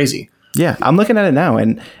 That's crazy. Yeah, I'm looking at it now,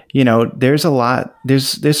 and there's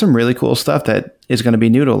there's some really cool stuff that is going to be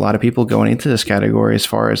new to a lot of people going into this category, as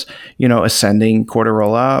far as ascending quarter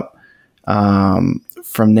roll up.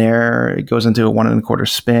 From there, it goes into a 1 1/4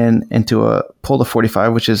 spin, into a pull to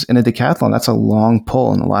 45, which is in a decathlon. That's a long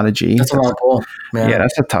pull and a lot of G. That's a long pull. Yeah,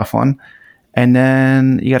 that's a tough one. And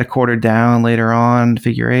then you got a quarter down later on,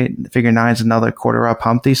 figure 8, figure 9 is another quarter up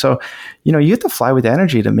Humpty. So, you have to fly with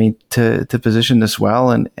energy to position this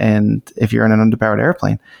well. And if you're in an underpowered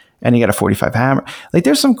airplane, and you got a 45 hammer, like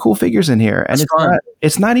there's some cool figures in here, and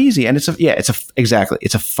it's not easy. And it's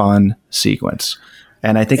a fun sequence.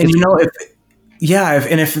 And I think,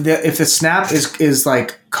 if the snap is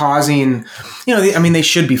like causing, they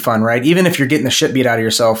should be fun, right? Even if you're getting the shit beat out of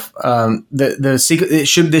yourself, this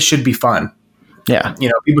should be fun. Yeah.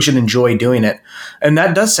 People should enjoy doing it. And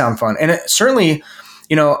that does sound fun. And it certainly,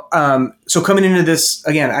 so coming into this,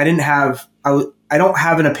 again, I don't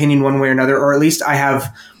have an opinion one way or another, or at least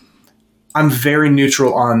I'm very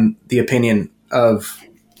neutral on the opinion of,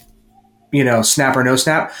 snap or no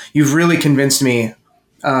snap. You've really convinced me.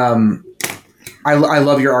 I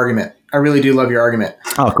love your argument. I really do love your argument.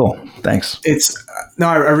 Oh, cool. Thanks.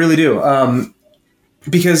 I really do.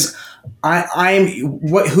 Because I'm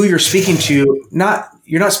who you're speaking to.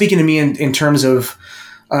 You're not speaking to me in terms of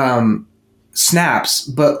snaps,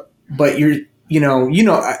 but you're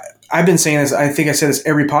I've been saying this. I think I said this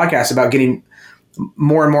every podcast about getting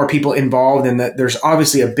more and more people involved, and that there's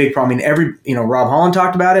obviously a big problem. I mean, Rob Holland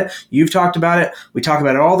talked about it. You've talked about it. We talk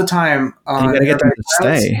about it all the time. You got to get them to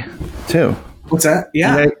stay too. What's that?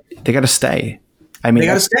 Yeah, they got to stay. I mean, they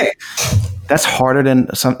got to stay. That's harder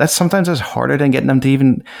than sometimes it's harder than getting them to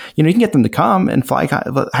even, you can get them to come and fly.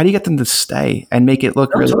 But how do you get them to stay and make it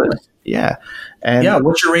look really good? Yeah. And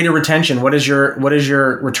what's your rate of retention? What is your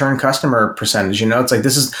return customer percentage? It's like,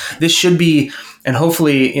 this should be, and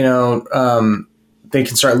hopefully, they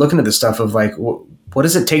can start looking at this stuff of like, what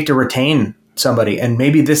does it take to retain somebody? And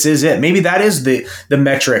maybe this is it. Maybe that is the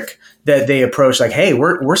metric that they approach. Like, hey,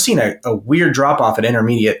 we're seeing a weird drop off at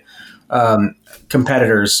intermediate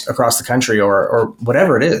competitors across the country, or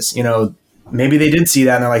whatever it is. maybe they did see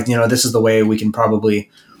that and they're like, this is the way we can probably,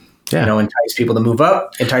 entice people to move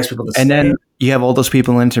up, entice people to stay. And then you have all those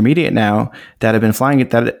people in intermediate now that have been flying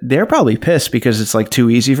it, that they're probably pissed because it's like too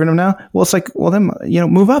easy for them now. Well, it's like, well, then,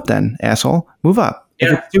 move up then, asshole. Move up.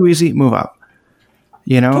 If it's too easy, move up.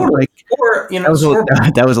 Totally. Or, that was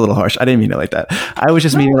a little harsh. I didn't mean it like that. I was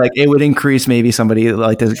just meaning like it would increase maybe somebody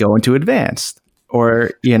like to go into advanced,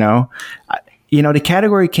 or, the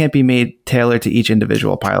category can't be made tailored to each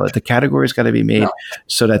individual pilot. The category's got to be made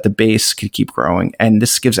so that the base can keep growing. And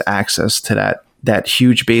this gives access to that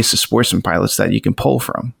huge base of sportsman pilots that you can pull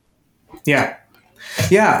from. Yeah.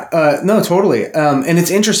 Yeah. No, totally. And it's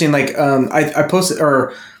interesting. Like, I posted,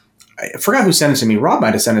 or I forgot who sent it to me. Rob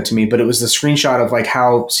might have sent it to me, but it was the screenshot of like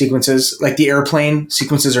how sequences, like the airplane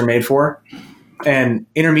sequences are made for. And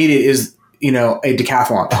intermediate is, a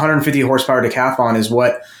decathlon. 150 horsepower decathlon is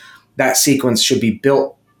what that sequence should be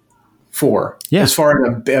built for. Yeah. As far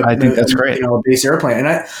as I think that's great. A base airplane. And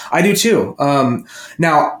I do too.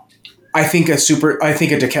 Now I think a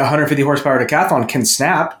 150 horsepower decathlon can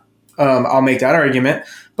snap. I'll make that argument,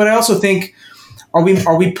 but I also think,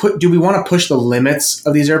 do we want to push the limits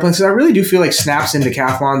of these airplanes? Because I really do feel like snaps in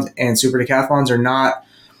decathlons and super decathlons are not,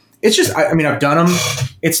 it's just, I've done them.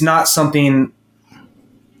 It's not something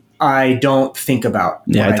I don't think about.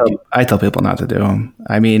 Yeah, I tell people not to do them.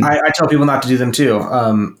 I tell people not to do them too.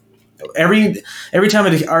 Every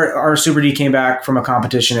time our Super D came back from a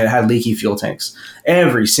competition, it had leaky fuel tanks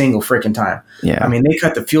every single freaking time. Yeah. They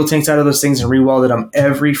cut the fuel tanks out of those things and re-welded them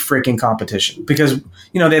every freaking competition because,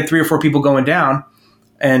 they had 3 or 4 people going down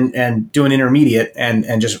and doing intermediate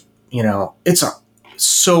and just, it's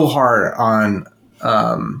so hard on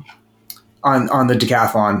the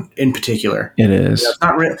decathlon in particular. It is.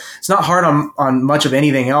 It's not hard on much of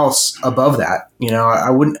anything else above that. I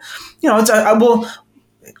wouldn't,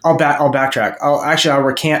 I'll backtrack. I'll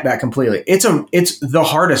recant that completely. It's the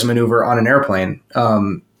hardest maneuver on an airplane.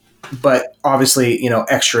 But obviously,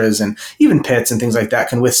 extras and even pits and things like that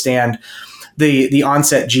can withstand the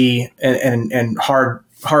onset G and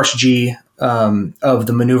harsh G of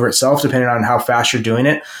the maneuver itself, depending on how fast you're doing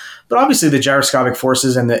it. But obviously, the gyroscopic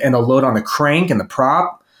forces and the load on the crank and the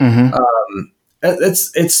prop,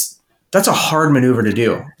 that's a hard maneuver to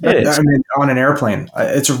do. On an airplane,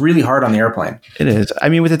 it's really hard on the airplane. It is.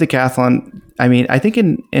 With the decathlon, I think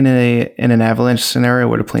in an avalanche scenario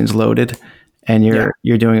where the plane's loaded and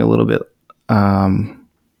you're doing a little bit,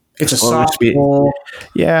 it's a soft speed.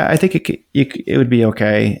 Yeah, I think it would be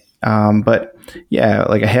okay. But yeah,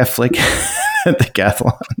 like a half flick at the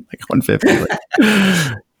decathlon, like 150.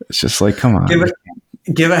 It's just like, come on.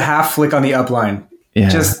 Give a half flick on the upline.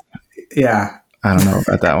 Yeah. I don't know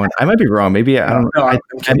about that one. I might be wrong. Maybe I don't know. I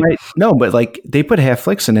might no, but like they put half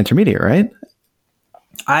flicks in intermediate, right?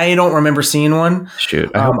 I don't remember seeing one. Shoot,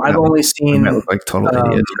 I've only seen. I look like total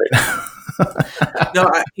idiots right now.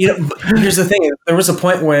 No, here's the thing. There was a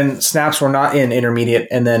point when snaps were not in intermediate,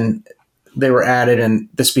 and then they were added, and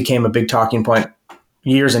this became a big talking point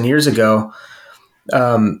years and years ago.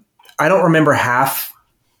 I don't remember half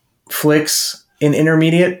flicks in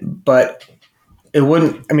intermediate, but it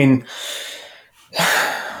wouldn't.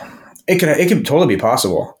 It could totally be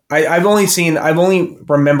possible. I've only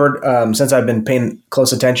remembered since I've been paying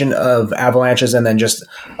close attention of avalanches and then just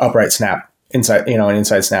upright snap inside, an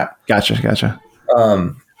inside snap. Gotcha.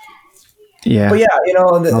 Yeah, but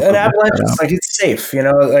an avalanche is like, it's safe.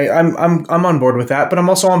 I'm on board with that, but I'm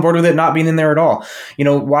also on board with it not being in there at all.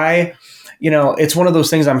 Why? It's one of those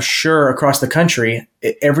things. I'm sure across the country,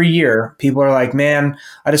 every year, people are like, "Man,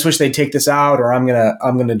 I just wish they'd take this out," or "I'm gonna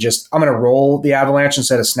roll the avalanche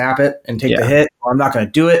instead of snap it and take the hit," or "I'm not gonna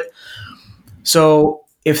do it." So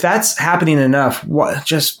if that's happening enough,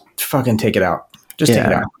 just fucking take it out. Just take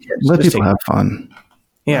it out. Let people have fun.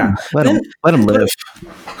 Yeah, let them live.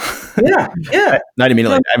 Yeah. Not even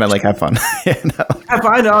like I meant like have fun. No. Have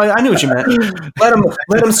fun. I knew what you meant.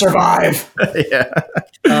 Let them survive.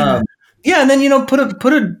 Yeah. Yeah, and then put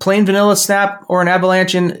a plain vanilla snap or an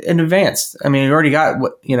avalanche in advanced. You already got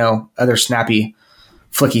other snappy,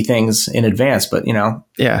 flicky things in advance, but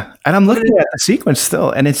Yeah, and I'm looking at the sequence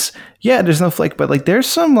still, and it's there's no flick, but like there's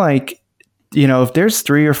some like if there's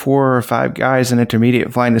 3 or 4 or 5 guys in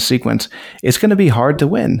intermediate flying the sequence, it's going to be hard to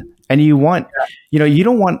win, and you want you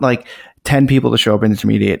don't want like 10 people to show up in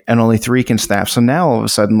intermediate and only 3 can snap. So now all of a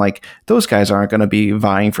sudden, like those guys aren't going to be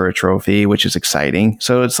vying for a trophy, which is exciting.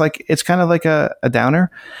 So it's kind of like a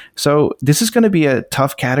downer. So this is going to be a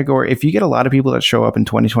tough category. If you get a lot of people that show up in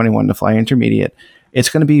 2021 to fly intermediate, it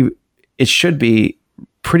should be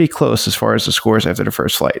pretty close as far as the scores after the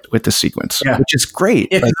first flight with the sequence, which is great.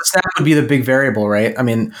 Yeah, because the snap would be the big variable, right? I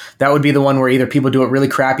mean, that would be the one where either people do it really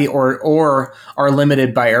crappy or are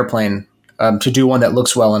limited by airplane to do one that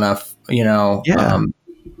looks well enough,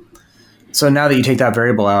 so now that you take that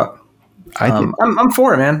variable out, I'm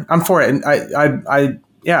for it, man. I'm for it. And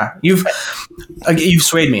you've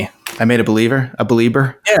swayed me. I made a believer.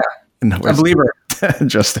 Yeah. No, a believer.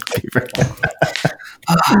 Justin Bieber.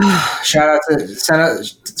 Shout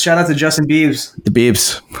out to Justin Biebs. The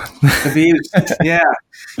Biebs.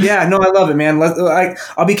 Yeah. No, I love it, man.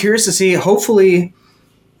 I'll be curious to see. Hopefully,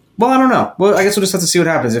 well, I don't know. Well, I guess we'll just have to see what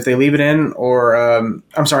happens if they leave it in, or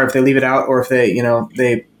if they leave it out, or if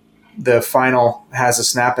the final has a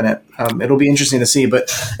snap in it. It'll be interesting to see, but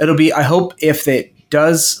I hope if it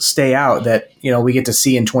does stay out that, we get to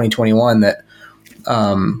see in 2021 that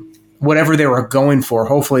whatever they were going for,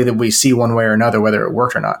 hopefully that we see one way or another, whether it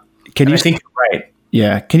worked or not. I think you're right.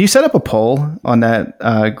 Yeah. Can you set up a poll on that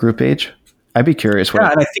group page? I'd be curious.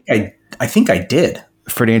 And I think I did.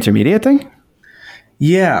 For the intermediate thing?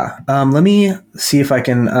 Yeah. Let me see if I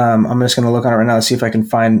can. I'm just going to look on it right now to see if I can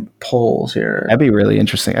find polls here. That'd be really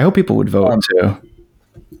interesting. I hope people would vote too.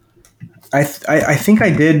 I think I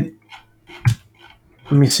did.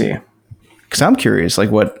 Let me see. Because I'm curious, like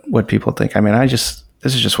what people think. I mean, this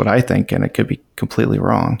is just what I think, and it could be completely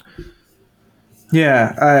wrong.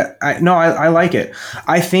 Yeah. I like it.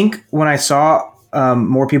 I think when I saw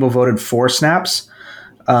more people voted for snaps,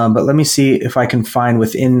 but let me see if I can find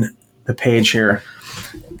within the page here.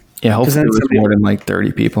 Yeah, hopefully it was more than like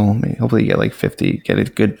 30 people. I mean, hopefully you get like 50, get a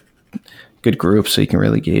good group so you can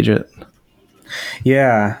really gauge it.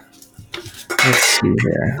 Yeah. Let's see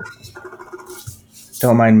here.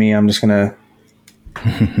 Don't mind me. I'm just going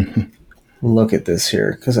to look at this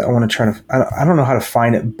here because I want to try to, I don't know how to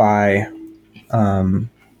find it by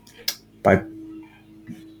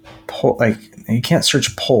poll. Like, you can't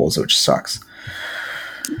search polls, which sucks.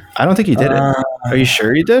 I don't think you did it. Are you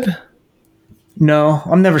sure you did? No,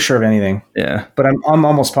 I'm never sure of anything. Yeah, but I'm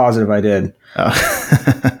almost positive I did.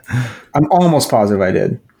 Oh. I'm almost positive I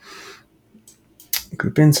did.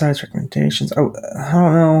 Group insights, recommendations. Oh, I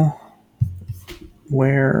don't know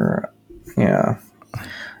where. Yeah,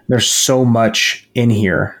 there's so much in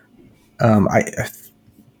here. Let's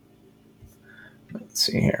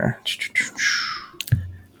see here.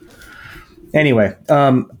 Anyway,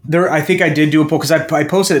 I think I did do a poll because I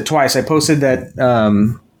posted it twice. I posted that.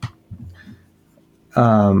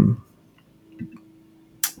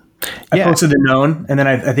 I posted the known, and then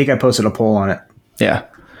I think I posted a poll on it. Yeah,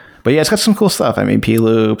 but yeah, it's got some cool stuff. I mean, P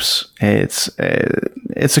loops. It's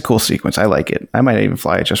a cool sequence. I like it. I might even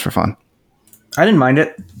fly it just for fun. I didn't mind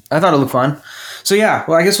it. I thought it looked fun. So yeah,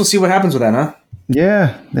 well, I guess we'll see what happens with that, huh?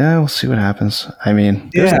 Yeah, we'll see what happens. I mean,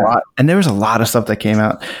 there's a lot, and there was a lot of stuff that came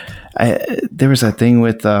out. There was a thing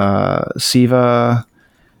with Siva.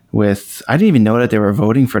 I didn't even know that they were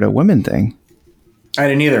voting for the women thing. I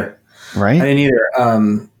didn't either. Right? I didn't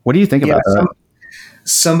either. What do you think about that?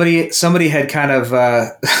 Somebody had kind of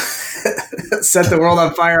set the world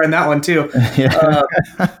on fire on that one too.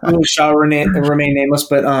 Who shall remain nameless,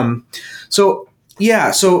 but so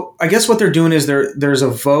I guess what they're doing is there's a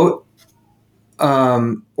vote,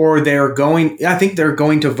 or I think they're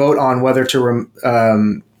going to vote on whether to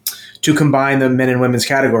combine the men and women's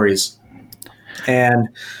categories, and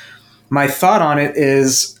my thought on it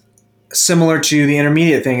is similar to the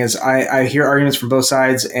intermediate thing. Is I hear arguments from both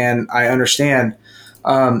sides and I understand.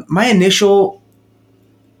 My initial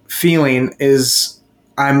feeling is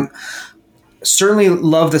I'm certainly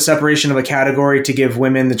love the separation of a category to give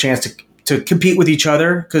women the chance to compete with each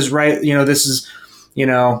other. Cause this is,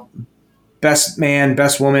 best man,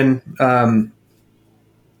 best woman,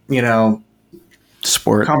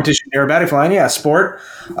 sport competition, aerobatic flying. Yeah. Sport.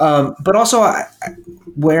 But also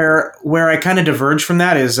where I kind of diverge from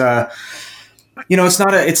that is, it's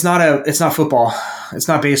not football. It's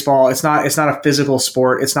not baseball. It's not a physical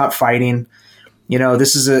sport. It's not fighting.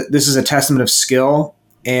 This is a testament of skill,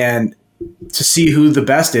 and to see who the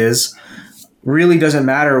best is really doesn't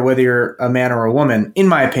matter whether you're a man or a woman, in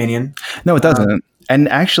my opinion. No, it doesn't. And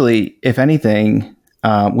actually, if anything,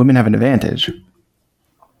 women have an advantage.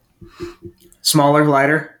 Smaller,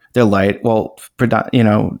 lighter. They're light. Well,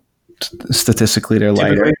 statistically, they're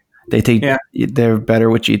lighter. They're better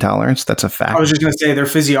with G tolerance. That's a fact. I was just going to say their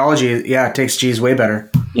physiology, it takes G's way better.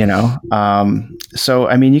 So,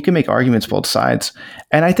 I mean, you can make arguments both sides.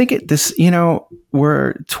 And I think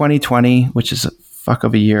we're 2020, which is a fuck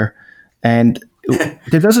of a year. And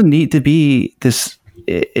there doesn't need to be this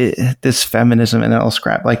feminism and all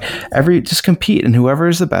scrap. Like just compete, and whoever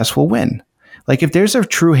is the best will win. Like if there's a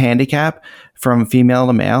true handicap from female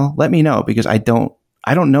to male, let me know, because I don't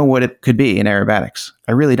know what it could be in aerobatics.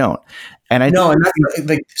 I really don't. And and that's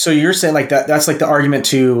like, so you're saying like that's like the argument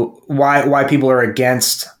to why people are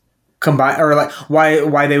against combine, or like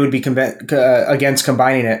why they would be against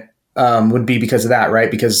combining it, would be because of that, right?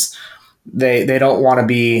 Because they don't want to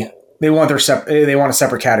be, they want a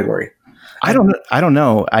separate category. I don't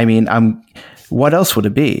know. I mean, what else would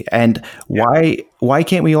it be? And why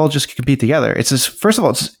can't we all just compete together? It's just, first of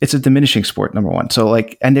all, it's a diminishing sport, number one. So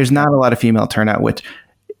like, and there's not a lot of female turnout, which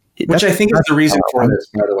I think is the reason for this,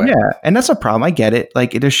 by the way. Yeah, and that's a problem. I get it.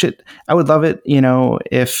 Like there's shit. I would love it,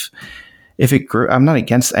 if it grew. I'm not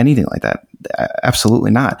against anything like that.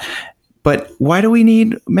 Absolutely not. But why do we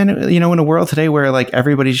need men? In a world today where like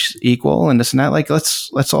everybody's equal and this and that. Like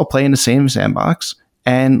let's all play in the same sandbox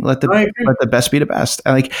and let the best be the best.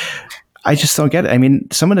 And like I just don't get it. I mean,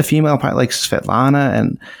 some of the female pilots like Svetlana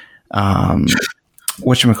and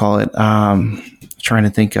whatchamacallit, trying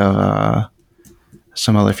to think of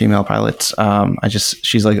some other female pilots.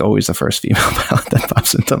 She's like always the first female pilot that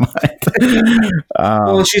pops into mind.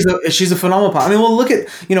 Well, she's a phenomenal pilot. I mean, well, look at,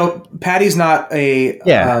 Patty's not a,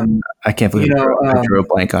 I can't believe I drew a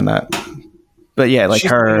blank on that. But yeah, like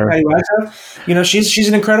her, she's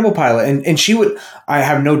an incredible pilot, and she would, I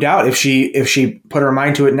have no doubt, if she put her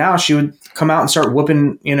mind to it now, she would come out and start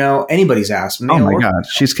whooping, anybody's ass. Oh my God,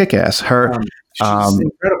 she's kick ass. She's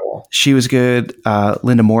incredible. She was good.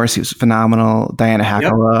 Linda Morrissey was phenomenal. Diana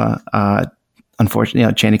Hakala,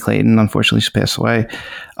 unfortunately, Channing Clayton, unfortunately, she passed away.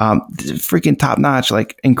 Freaking top notch,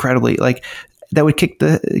 like incredibly, like that would kick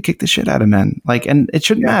the shit out of men. Like, and it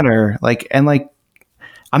shouldn't matter. Like, and like,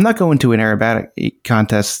 I'm not going to an aerobatic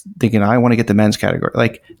contest thinking I want to get the men's category.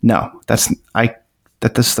 Like, no,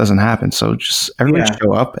 that this doesn't happen. So just everybody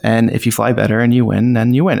show up, and if you fly better and you win,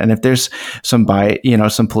 then you win. And if there's some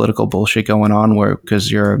some political bullshit going on where because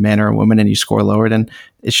you're a man or a woman and you score lower, then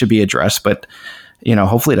it should be addressed. But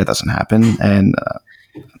hopefully that doesn't happen. And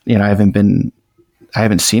I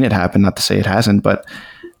haven't seen it happen. Not to say it hasn't, but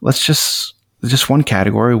let's just one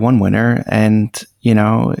category, one winner, and and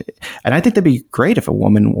I think that'd be great if a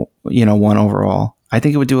woman won overall. I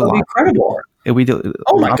think it would do a lot. Incredible. It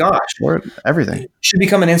my gosh, for everything. Should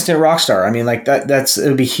become an instant rock star. I mean, like it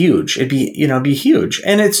would be huge. It'd be huge,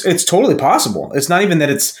 and it's totally possible. It's not even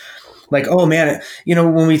that it's like, oh man,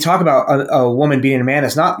 when we talk about a woman beating a man,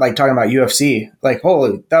 it's not like talking about UFC. Like,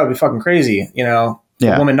 holy, that would be fucking crazy. A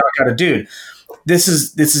woman knock out a dude. This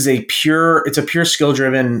is a pure skill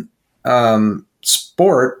driven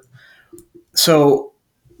sport. So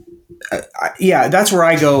that's where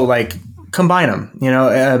I go, like, combine them.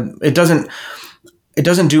 It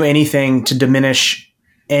doesn't do anything to diminish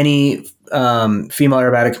any female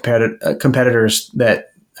aerobatic competitors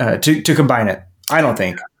that to combine it. I don't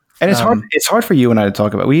think. And it's hard for you and I to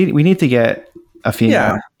talk about. We need to get a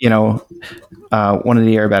female, one of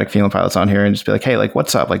the aerobatic female pilots on here and just be like, hey, like,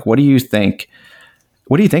 what's up? Like, what do you think?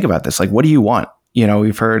 What do you think about this? Like, what do you want?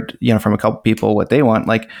 We've heard, from a couple people what they want.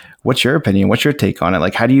 Like, what's your opinion? What's your take on it?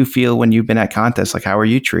 Like, how do you feel when you've been at contests? Like, how are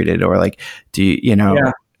you treated? Or like, do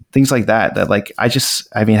you, things like that, like, how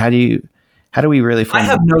do we really I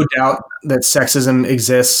have no doubt that sexism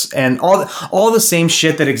exists, and all the same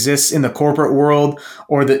shit that exists in the corporate world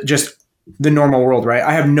or just the normal world, right?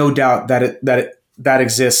 I have no doubt that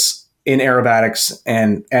exists in aerobatics,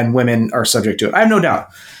 and women are subject to it. I have no doubt.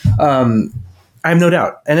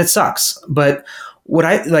 And it sucks. But what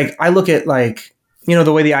I look at, like,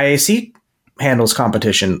 the way the IAC handles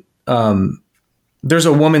competition. There's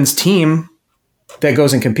a women's team that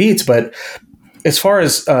goes and competes, but as far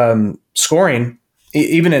as scoring,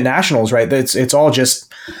 even at nationals, right? It's all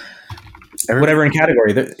just whatever in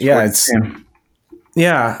category.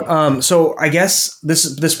 So I guess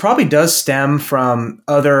this probably does stem from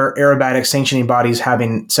other aerobatic sanctioning bodies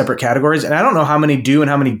having separate categories, and I don't know how many do and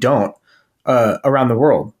how many don't around the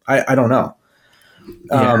world. I don't know.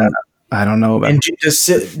 I don't know about. And does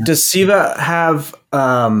SIVA have?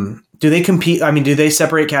 Do they compete? I mean, do they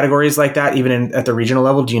separate categories like that even at the regional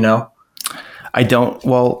level? Do you know? I don't.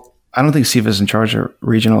 Well, I don't think SIVA is in charge of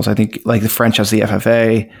regionals. I think like the French has the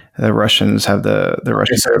FFA, the Russians have the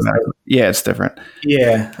Russian. Yeah, it's different.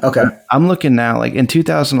 Yeah. Okay. I'm looking now. Like in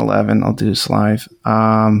 2011, I'll do this live.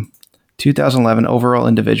 2011 overall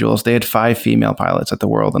individuals, they had 5 female pilots at the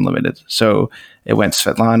World Unlimited. So it went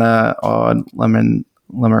Svetlana, Odd,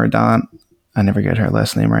 Lemerdant. I never get her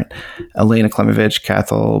last name right. Elena Klemovich,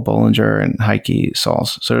 Cathal Bollinger, and Heike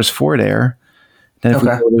Sauls. So there's 4 there. Then if we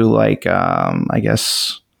go to like, I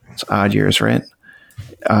guess it's odd years, right?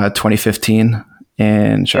 2015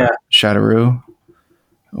 in Chateauroux,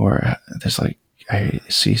 or there's like I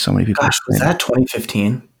see so many people. Gosh, was that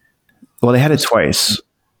 2015? Well, they had it twice.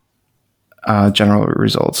 General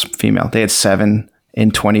results, female. They had 7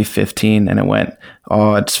 in 2015, and it went,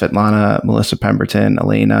 it's Svetlana, Melissa Pemberton,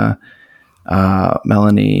 Elena,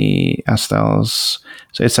 Melanie Estelles.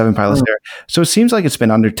 So it's 7 pilots there. So it seems like it's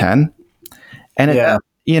been under 10. And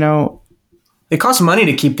it costs money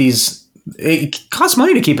to keep these. It costs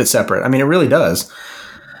money to keep it separate. I mean, it really does.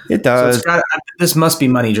 It does. So this must be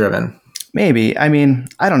money driven. Maybe. I mean,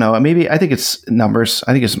 I don't know. Maybe I think it's numbers.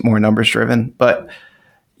 I think it's more numbers driven. But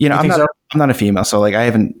I'm not a female, so like I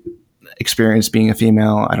haven't experienced being a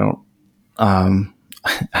female. I don't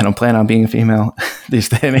plan on being a female these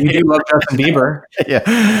days. You do love Justin Bieber.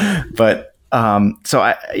 Yeah. But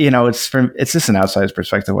so it's just an outsider's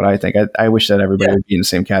perspective what I think. I wish that everybody would be in the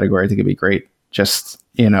same category. I think it'd be great just,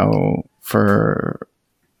 for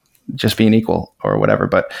just being equal or whatever.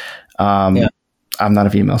 But I'm not a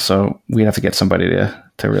female, so we'd have to get somebody to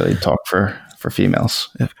really talk for females.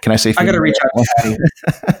 Can I say female? I got to reach out to Patty.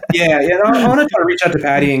 I want to try to reach out to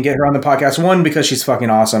Patty and get her on the podcast. 1, because she's fucking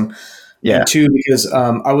awesome. Yeah. And 2, because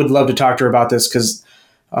I would love to talk to her about this because,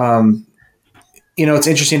 it's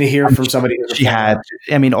interesting to hear from somebody. She had,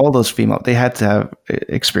 all those female, they had to have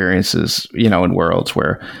experiences, in worlds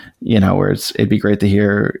where it'd be great to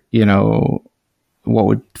hear, what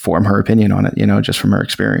would form her opinion on it, just from her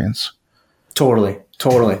experience. Totally.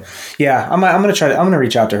 Yeah. I'm going to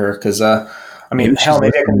reach out to her because, maybe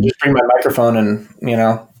I can just bring my microphone and,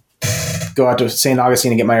 go out to St.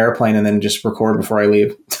 Augustine and get my airplane and then just record before I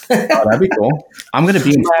leave. That'd be cool. I'm going to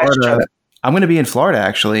be in Florida. I'm going to be in Florida,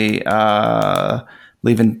 actually,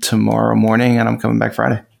 leaving tomorrow morning, and I'm coming back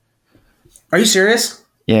Friday. Are you serious?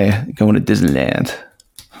 Yeah, going to Disneyland.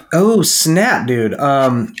 Oh, snap, dude.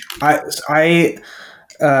 I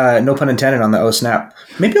no pun intended on the oh, snap.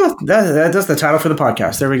 Maybe that's the title for the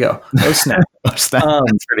podcast. There we go. Oh, snap. Oh, snap.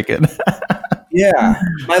 That's pretty good. Yeah.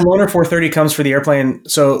 My Loaner 430 comes for the airplane.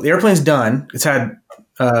 So the airplane's done. It's had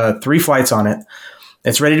 3 flights on it.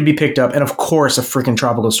 It's ready to be picked up. And of course, a freaking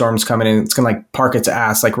tropical storm's coming in. It's going to park its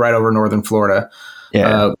ass right over northern Florida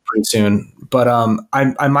pretty soon. But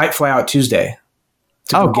I might fly out Tuesday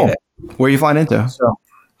to go get it. Where are you flying into? So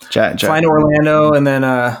flying to Orlando and then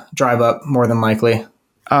drive up more than likely.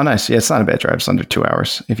 Oh, nice. Yeah, it's not a bad drive. It's under 2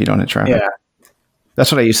 hours if you don't hit traffic. Yeah. That's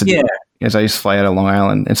what I used to do. Is I used to fly out of Long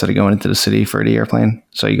Island instead of going into the city for the airplane.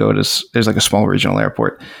 So you go to, there's like a small regional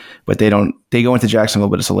airport, but they go into Jacksonville,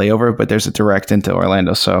 but it's a layover, but there's a direct into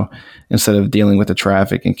Orlando. So instead of dealing with the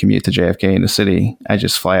traffic and commute to JFK in the city, I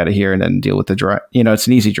just fly out of here and then deal with the drive. It's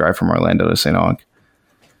an easy drive from Orlando to St. Aug.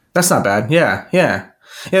 That's not bad. Yeah.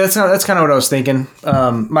 That's kind of what I was thinking.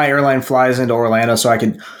 My airline flies into Orlando, so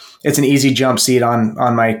it's an easy jump seat on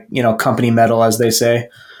my, company metal, as they say.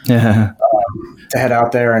 Yeah. To head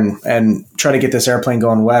out there and try to get this airplane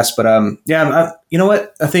going west. But you know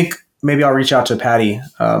what? I think maybe I'll reach out to Patty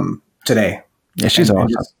today. Yeah, she's awesome.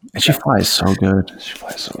 And she flies so good.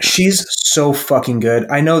 She's so fucking good.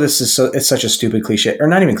 I know it's such a stupid cliche, or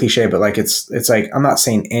not even cliche, but like it's like I'm not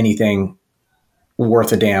saying anything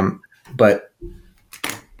worth a damn, but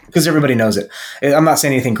because everybody knows it. I'm not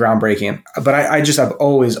saying anything groundbreaking, but I've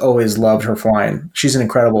always loved her flying. She's an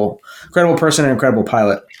incredible person, an incredible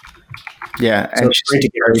pilot. Yeah, so and she's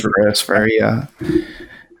very,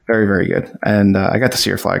 very, very good. And I got to see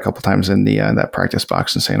her fly a couple times in the that practice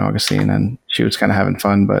box in St. Augustine, and she was kind of having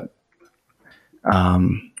fun, but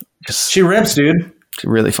she rips, dude.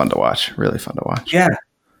 Really fun to watch. Yeah,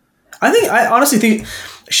 I honestly think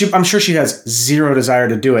I'm sure she has zero desire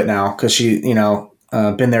to do it now because she,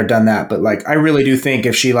 been there, done that. But like, I really do think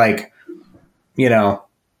if she put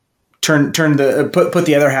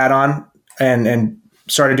the other hat on and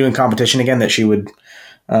started doing competition again, that she would,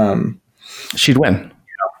 she'd win.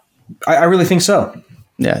 I really think so.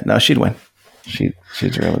 Yeah, no, she'd win. She's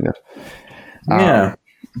really good. Yeah.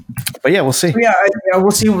 But yeah, we'll see. Yeah,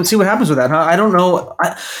 we'll see what happens with that. Huh? I don't know.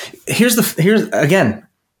 Here's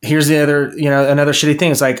the other, another shitty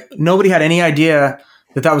thing. It's like nobody had any idea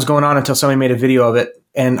that was going on until somebody made a video of it.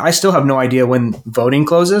 And I still have no idea when voting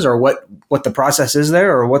closes or what the process is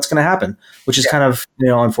there or what's going to happen, which is kind of,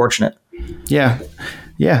 unfortunate. Yeah.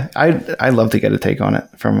 Yeah. I love to get a take on it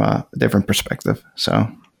from a different perspective. So,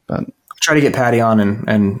 but try to get Patty on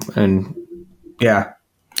and yeah.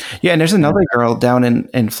 Yeah. And there's another girl down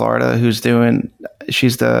in Florida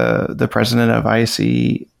she's the president of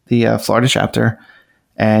ISC, the Florida chapter.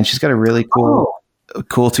 And she's got a really cool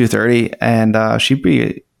 230, and she'd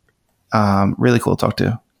be really cool to talk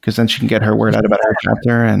to because then she can get her word out about her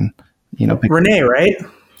chapter and Renee, right?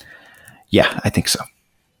 Yeah, I think so.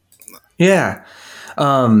 Yeah.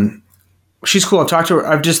 She's cool. I've talked to her.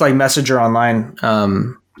 I've just like messaged her online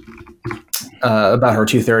about her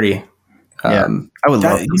 230. I would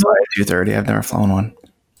love to fly a 230. I've never flown one.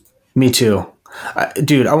 Me too.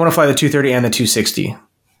 Dude, I want to fly the 230 and the 260.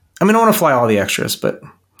 I mean, I want to fly all the extras, but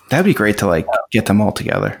that'd be great to like get them all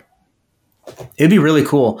together. It'd be really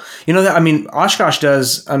cool. You know that, I mean, Oshkosh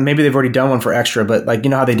does, maybe they've already done one for extra, but like, you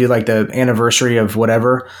know how they do like the anniversary of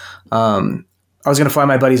whatever. I was going to fly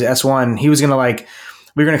my buddy's S1. He was going to like,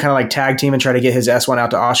 we were going to kind of like tag team and try to get his S1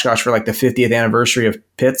 out to Oshkosh for like the 50th anniversary of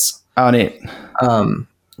Pitts. Oh, neat.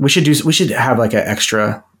 We should have like an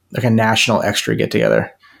extra, like a national extra get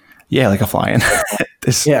together. Yeah. Like a fly-in.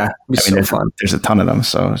 Yeah. It'd be so fun. There's a ton of them,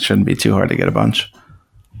 so it shouldn't be too hard to get a bunch.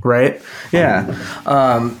 Right. Yeah.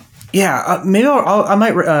 Maybe I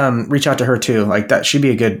might reach out to her too. Like that, she'd be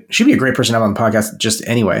a great person to have on the podcast just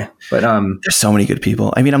anyway. But there's so many good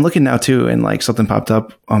people. I mean, I'm looking now too, and like something popped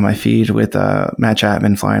up on my feed with Matt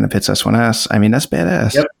Chapman flying a Pitts S1S. I mean, that's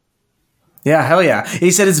badass. Yep. Yeah, hell yeah. He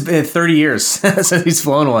said it's been 30 years since he's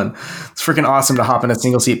flown one. It's freaking awesome to hop in a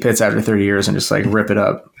single seat Pitts after 30 years and just like rip it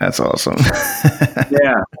up. That's awesome.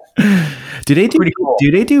 Yeah. Do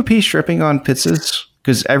they do P stripping on Pittses?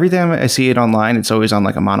 Because every time I see it online, it's always on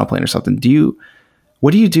like a monoplane or something.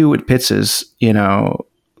 What do you do with Pittses, you know,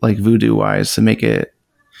 like voodoo wise to make it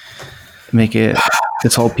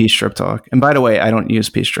this whole P strip talk? And by the way, I don't use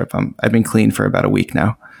P strip. I've been clean for about a week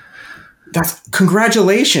now. That's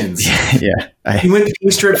congratulations. Yeah. You went P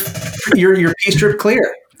strip. You're P strip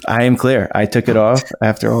clear. I am clear. I took it off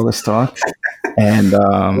after all this talk. And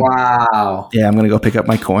wow. Yeah, I'm going to go pick up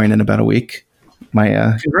my coin in about a week.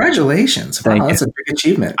 Congratulations. Wow, that's a big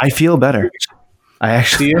achievement. I feel better. I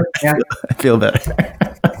actually I feel better.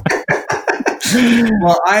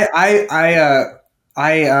 Well,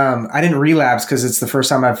 I didn't relapse because it's the first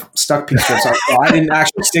time I've stuck P strips. I didn't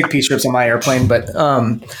actually stick P strips on my airplane, but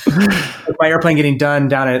with my airplane getting done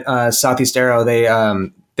down at Southeast Aero,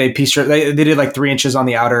 they P strip. They did like 3 inches on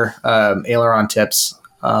the outer aileron tips,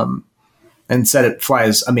 and said it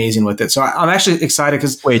flies amazing with it. So I'm actually excited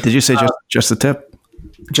because wait, did you say just the tip?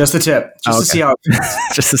 Just the tip, to see how it feels.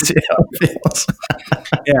 Just to see how it feels.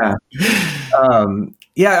 Yeah.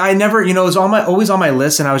 I never, it was always on my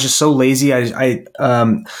list, and I was just so lazy. I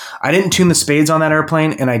didn't tune the spades on that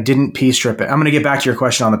airplane, and I didn't P strip it. I'm going to get back to your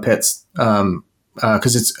question on the Pitts,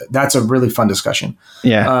 because that's a really fun discussion.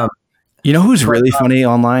 Yeah. You know who's really funny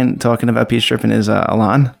online talking about P stripping is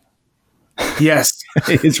Alon. Yes,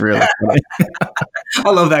 he's really funny. I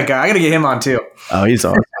love that guy. I got to get him on too. Oh, he's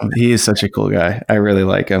awesome. He is such a cool guy. I really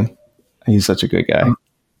like him. He's such a good guy.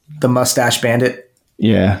 The mustache bandit.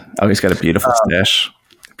 Yeah. Oh, he's got a beautiful stash.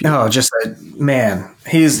 Oh, just man.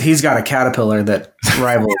 He's got a Caterpillar that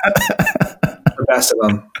rivals the best of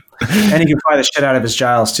them, and he can fly the shit out of his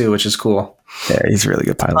Giles too, which is cool. Yeah, he's a really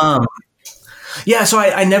good pilot. So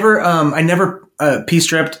I never P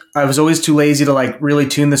stripped. I was always too lazy to like really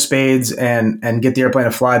tune the spades and get the airplane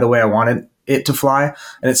to fly the way I wanted it to fly.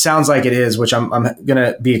 And it sounds like it is, which I'm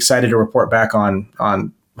gonna be excited to report back on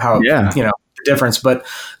how the difference. But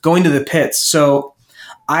going to the Pitts, so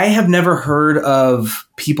I have never heard of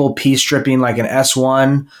people P stripping like an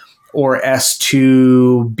S1 or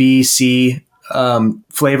S2 BC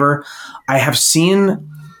flavor. I have seen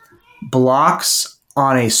blocks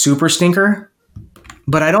on a Super Stinker,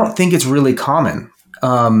 but I don't think it's really common.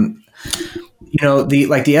 The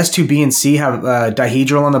S2B and C have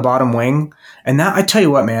dihedral on the bottom wing, and that, I tell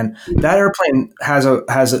you what, man, that airplane has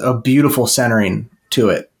a beautiful centering to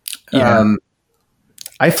it. Yeah.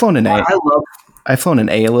 I've flown an A. I've flown an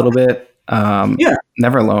A a little bit.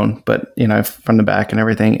 Never alone, but from the back and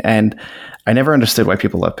everything. And I never understood why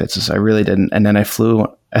people love Pitts. I really didn't. And then I flew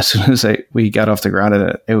as soon as we got off the ground,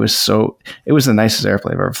 and it was the nicest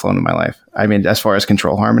airplane I've ever flown in my life. I mean, as far as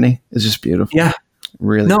control harmony, it's just beautiful. Yeah,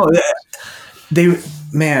 really. No,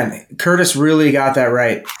 Curtis really got that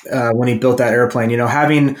right when he built that airplane.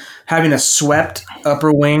 Having a swept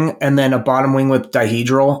upper wing and then a bottom wing with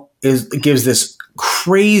dihedral gives this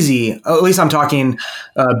crazy. At least I'm talking.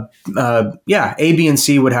 A, B, and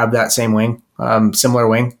C would have that same wing, similar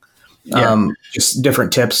wing. Just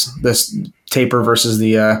different tips. This taper versus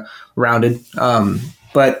the rounded.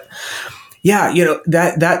 But yeah,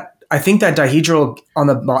 that I think that dihedral on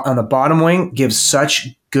the bottom wing gives such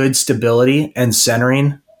good stability and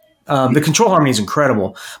centering. The control harmony is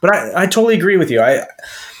incredible. But I totally agree with you. A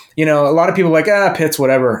lot of people are like, Pitts,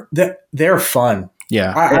 whatever. They're fun.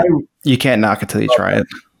 Yeah, you can't knock it till you try it.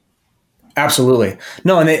 Absolutely.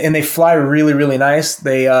 No, and they fly really, really nice.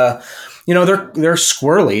 They they're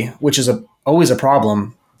squirrely, which is always a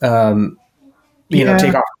problem.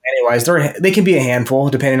 Take off anyways. They can be a handful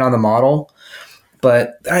depending on the model.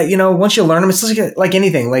 But once you learn them, it's like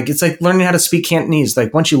anything. Like it's like learning how to speak Cantonese.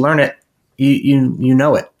 Like once you learn it, you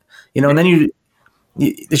know it. And then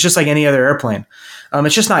it's just like any other airplane.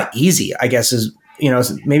 It's just not easy, I guess. It's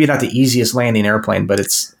maybe not the easiest landing airplane, but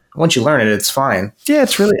it's once you learn it, it's fine. Yeah,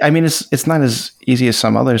 it's really. I mean, it's not as easy as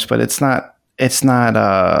some others, but it's not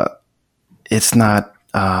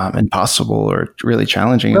impossible or really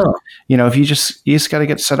challenging. No. If you just got to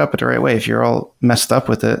get set up the right way. If you're all messed up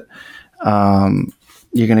with it,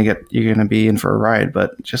 you're gonna be in for a ride.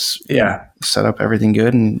 But just set up everything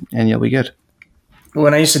good, and you'll be good.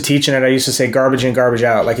 When I used to teach in it, I used to say garbage in, garbage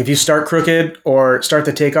out. Like if you start crooked or start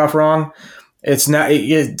the takeoff wrong, it's not.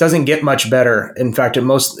 It doesn't get much better. In fact,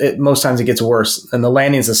 most times it gets worse. And the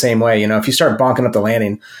landing's the same way. If you start bonking up the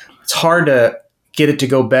landing, it's hard to get it to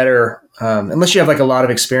go better unless you have like a lot of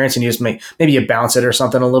experience and you just maybe you bounce it or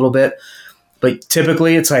something a little bit. But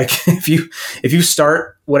typically, it's like if you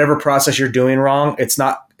start whatever process you're doing wrong, it's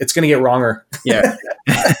going to get wronger. Yeah.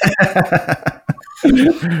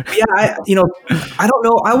 Yeah, I don't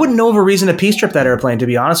know. I wouldn't know of a reason to P-strip that airplane, to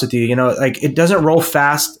be honest with you. Like it doesn't roll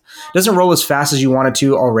fast. It doesn't roll as fast as you want it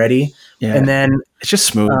to already. Yeah. And then it's just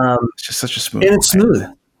smooth. It's just such a smooth. And it's smooth.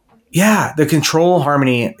 Yeah, the control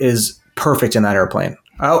harmony is perfect in that airplane.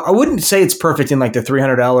 I wouldn't say it's perfect in like the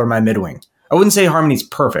 300L or my midwing. I wouldn't say harmony's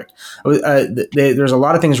perfect. There's a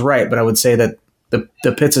lot of things right, but I would say that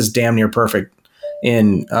the Pitts is damn near perfect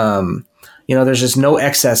in there's just no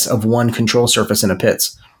excess of one control surface in a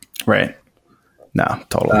Pitts. Right. No,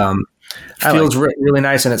 totally. Feels really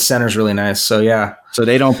nice and its center's really nice. So yeah. So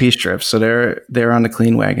they don't P-strip. So they're on the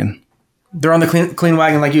clean wagon. They're on the clean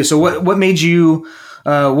wagon like you. So what made you?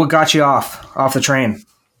 What got you off the train?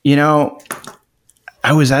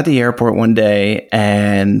 I was at the airport one day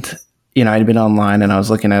and I'd been online and I was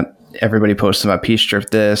looking at everybody posting about P-strip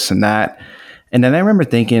this and that, and then I remember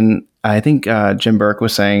thinking. I think Jim Burke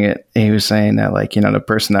was saying it. He was saying that the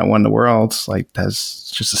person that won the Worlds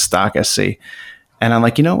has just a stock SC. And I'm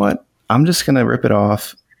like, you know what? I'm just going to rip it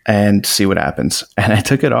off and see what happens. And I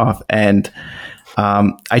took it off and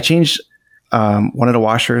I changed one of the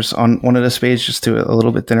washers on one of the spades just to a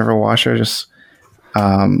little bit thinner of a washer. Just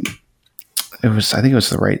I think it was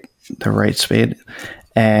the right spade,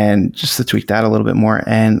 and just to tweak that a little bit more.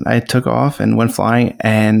 And I took off and went flying,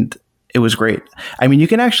 and it was great. I mean, you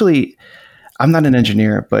can actually, I'm not an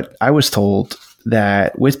engineer, but I was told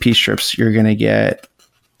that with P-strips, you're going to get,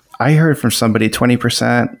 I heard from somebody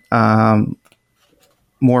 20%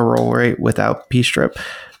 more roll rate without P-strip,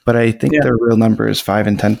 but I think the real number is 5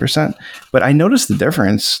 and 10%. But I noticed the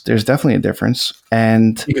difference. There's definitely a difference.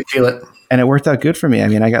 And you can feel it. And it worked out good for me. I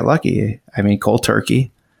mean, I got lucky. I mean, cold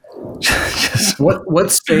turkey.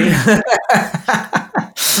 What spade?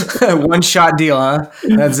 One shot deal, huh?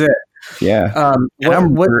 That's it. Yeah. And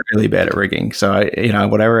I'm really bad at rigging. So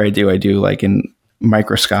whatever I do like in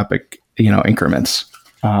microscopic, increments.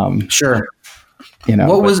 Sure.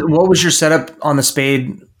 What was your setup on the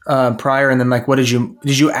spade prior? And then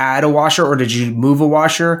did you add a washer or did you move a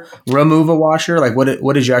washer, remove a washer? Like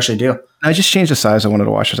what did you actually do? I just changed the size of one of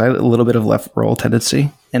the washers. I had a little bit of left roll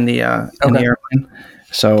tendency in the airplane.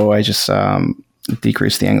 So I just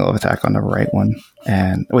decreased the angle of attack on the right one.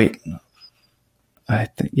 And wait, I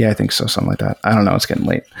think so. Something like that. I don't know. It's getting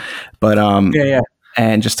late, but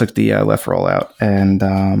and just took the left roll out, and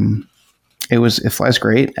it flies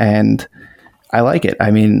great, and I like it.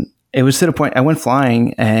 I mean, it was to the point I went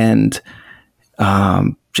flying and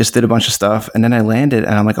just did a bunch of stuff, and then I landed,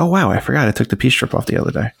 and I'm like, oh wow, I forgot I took the P-strip off the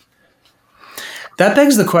other day. That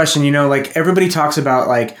begs the question. Like everybody talks about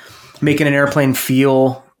like making an airplane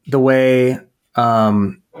feel the way.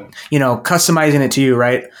 Customizing it to you,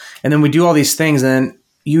 right? And then we do all these things, and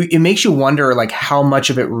it makes you wonder like how much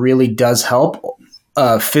of it really does help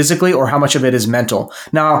physically, or how much of it is mental.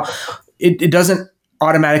 Now, it doesn't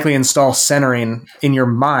automatically install centering in your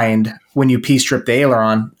mind when you P-strip the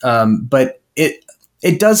aileron, but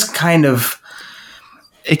it does kind of.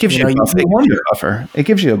 It gives you a buffer. It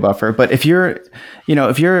gives you a buffer, but if you're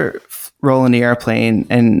rolling the airplane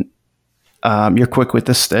and you're quick with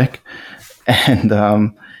the stick. And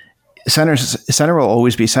center will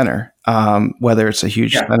always be center, whether it's a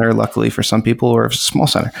huge center, luckily for some people, or if it's a small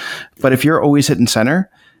center. But if you're always hitting center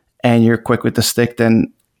and you're quick with the stick,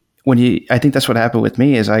 then I think that's what happened with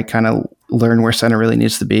me is I kind of learned where center really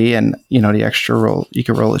needs to be, and the extra roll, you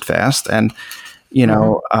can roll it fast, and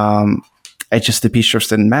the P-strips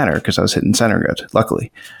didn't matter because I was hitting center good,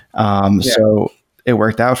 luckily. So it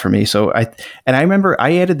worked out for me. So I remember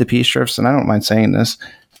I added the P-strips, and I don't mind saying this.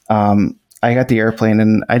 I got the airplane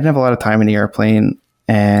and I didn't have a lot of time in the airplane,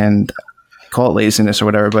 and call it laziness or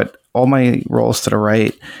whatever, but all my rolls to the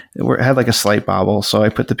right had like a slight bobble. So I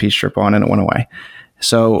put the P strip on and it went away.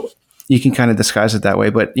 So you can kind of disguise it that way.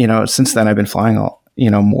 But, since then I've been flying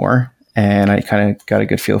more, and I kind of got a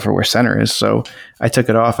good feel for where center is. So I took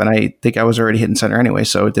it off, and I think I was already hitting center anyway.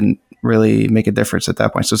 So it didn't really make a difference at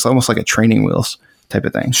that point. So it's almost like a training wheels type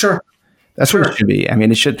of thing. Sure. That's what it should be. I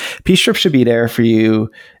mean, P-strip should be there for you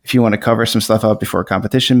if you want to cover some stuff up before a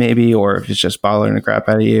competition maybe, or if it's just bobbling the crap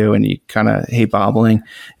out of you and you kind of hate bobbling,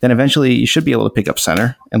 then eventually you should be able to pick up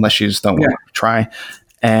center unless you just don't want to try.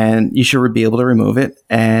 And you should be able to remove it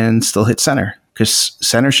and still hit center, because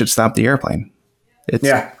center should stop the airplane.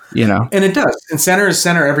 And it does. And center is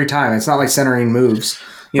center every time. It's not like centering moves.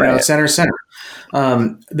 Center is center.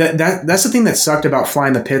 That's the thing that sucked about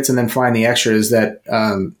flying the pits and then flying the extra, is that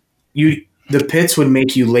the pits would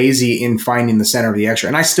make you lazy in finding the center of the extra.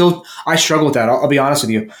 And I struggle with that. I'll be honest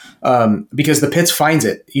with you. Because the pits finds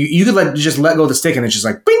it. You could just let go of the stick and it's just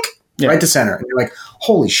like, bink, right to center. And you're like,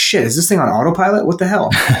 holy shit, is this thing on autopilot? What the hell?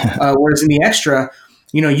 Whereas in the extra,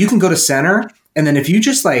 you can go to center, and then if you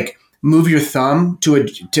just like move your thumb to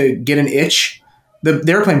get an itch, the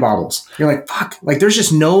airplane bobbles. You're like, fuck. Like there's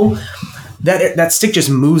just that stick just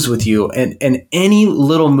moves with you, and any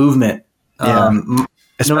little movement, no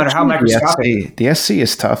matter how microscopic. The SC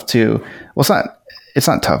is tough too. Well, it's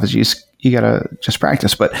not tough. It's you gotta just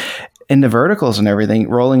practice. But in the verticals and everything,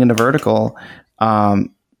 rolling into vertical,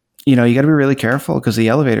 you got to be really careful, because the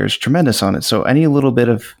elevator is tremendous on it. So any little bit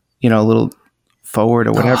of, a little forward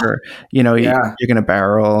or whatever, you're going to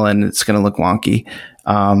barrel and it's going to look wonky.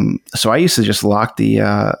 So I used to just lock the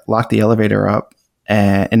elevator up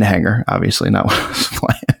in the hangar, obviously not when I was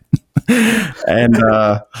flying, and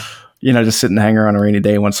just sit in the hangar on a rainy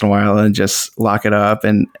day once in a while and just lock it up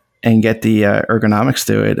and get the ergonomics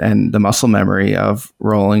to it and the muscle memory of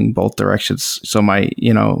rolling both directions. So my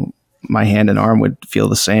hand and arm would feel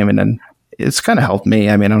the same. And then it's kind of helped me.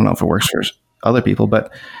 I mean, I don't know if it works for other people,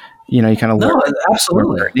 but you kind of learn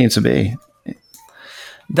absolutely where it needs to be.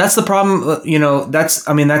 That's the problem. That's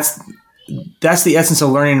the essence of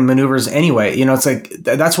learning maneuvers anyway. It's like,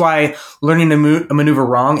 that's why learning a maneuver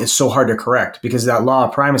wrong is so hard to correct, because that law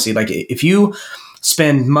of primacy. Like if you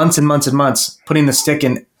spend months and months and months putting the stick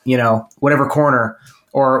in, whatever corner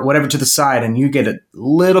or whatever to the side, and you get a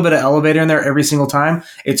little bit of elevator in there every single time,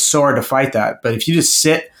 it's so hard to fight that. But if you just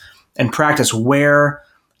sit and practice where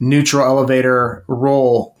neutral elevator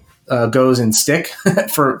roll goes in stick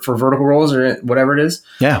for vertical rolls or whatever it is,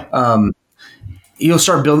 you'll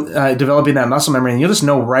start developing that muscle memory, and you'll just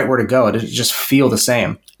know right where to go. It'll just feel the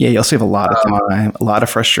same. Yeah, you'll save a lot of time, a lot of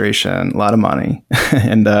frustration, a lot of money,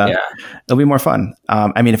 and it'll be more fun.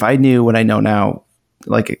 I mean, if I knew what I know now,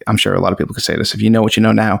 like I'm sure a lot of people could say this, if you know what you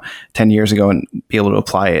know now 10 years ago and be able to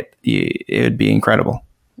apply it, it would be incredible.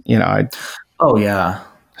 I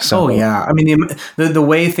mean,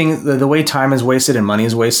 the way time is wasted and money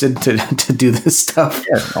is wasted to do this stuff.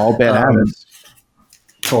 Yeah, all bad habits.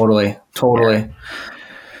 Totally. Yeah.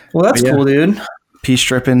 Well, that's cool, dude.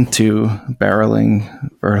 P-stripping to barreling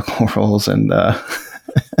vertical rolls, and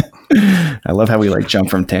I love how we like jump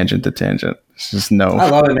from tangent to tangent. It's just I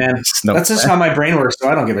love it, man. That's just how my brain works, so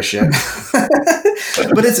I don't give a shit.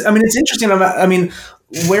 But it's interesting. I mean,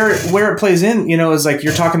 where it plays in, is like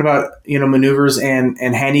you're talking about, maneuvers and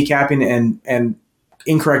handicapping and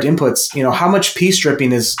incorrect inputs. How much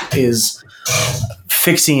P-stripping is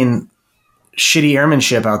fixing shitty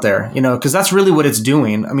airmanship out there, because that's really what it's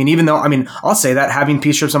doing. I mean, even though, I'll say that having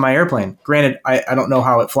P-strips on my airplane, granted, I don't know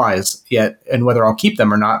how it flies yet and whether I'll keep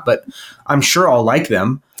them or not, but I'm sure I'll like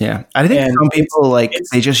them. Yeah. I think some people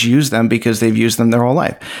they just use them because they've used them their whole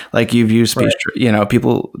life. Like you've used P-strip,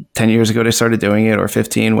 people 10 years ago, they started doing it, or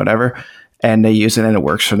 15, whatever, and they use it and it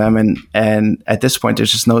works for them. And at this point,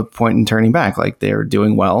 there's just no point in turning back. Like they're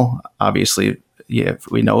doing well, obviously. Yeah,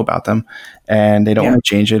 we know about them, and they don't want to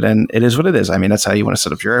change it, and it is what it is. I mean, that's how you want to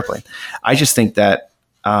set up your airplane. I just think that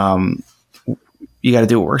you got to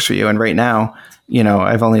do what works for you. And right now,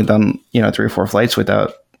 I've only done 3 or 4 flights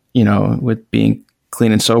without, with being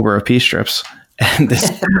clean and sober of P-strips, and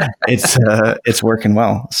it's working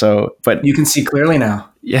well. So, but you can see clearly now.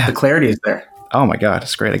 Yeah, the clarity is there. Oh my God,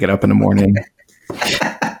 it's great. I get up in the morning,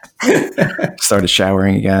 started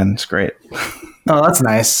showering again. It's great. Oh, that's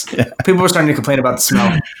nice. Yeah. People were starting to complain about the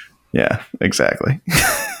smell. Yeah, exactly.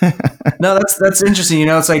 No, that's interesting.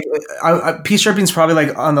 It's like P-stripping is probably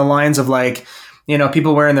like on the lines of like,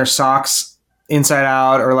 people wearing their socks inside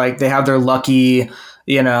out, or like they have their lucky,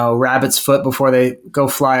 rabbit's foot before they go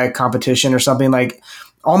fly a competition or something, like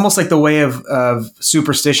almost like the way of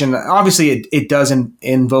superstition. Obviously it does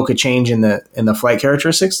invoke a change in the flight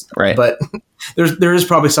characteristics, right? But there is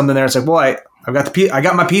probably something there. It's like, well, I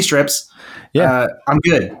got my pea strips. Yeah, I'm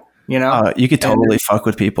good. You know, you could totally fuck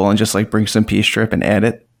with people and just like bring some pea strip and add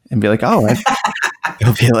it and be like, oh,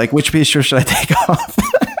 it'll be like, which pea strip should I take off?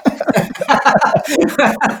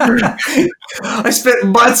 I spent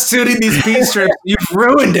months tuning these pea strips. You've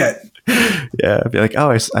ruined it. Yeah, I'd be like,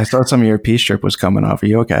 oh, I thought some of your pea strip was coming off. Are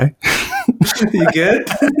you okay? You good?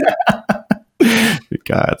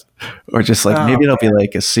 God. Or just like, maybe it'll be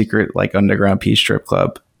like a secret, like underground pea strip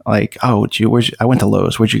club. Like, oh, I went to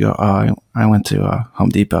Lowe's. Where'd you go? Oh, I went to Home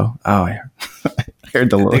Depot. Oh, I heard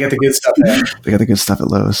the Lowe's. They got the good stuff there. They got the good stuff at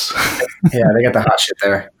Lowe's. Yeah, they got the hot shit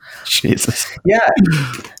there. Jesus. Yeah,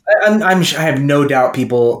 I have no doubt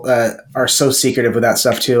people are so secretive with that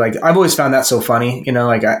stuff too. Like I've always found that so funny. You know,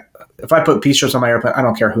 like if I put pea strips on my airplane, I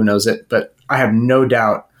don't care who knows it, but I have no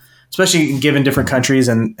doubt, especially given different countries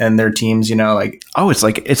and their teams. You know, like it's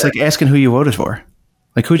like asking who you voted for.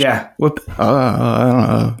 Like who? Yeah. Whoop.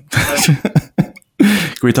 I don't know.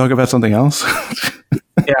 Can we talk about something else?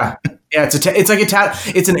 Yeah. It's it's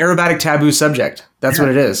an aerobatic taboo subject. That's what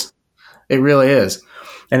it is. It really is.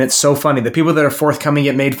 And it's so funny. The people that are forthcoming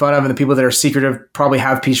get made fun of, and the people that are secretive probably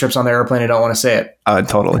have pea strips on their airplane and don't want to say it.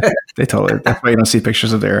 Totally. That's why you don't see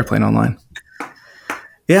pictures of their airplane online.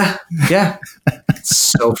 Yeah. It's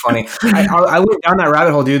so funny. I went down that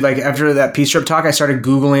rabbit hole, dude. Like after that pea strip talk, I started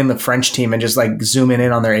Googling the French team and just like zooming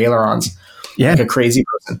in on their ailerons. Yeah. Like a crazy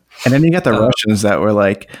person. And then you got the Russians that were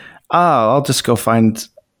like, oh, I'll just go find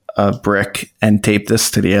a brick and tape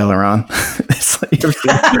this to the aileron. It's like,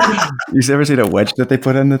 you've ever seen a wedge that they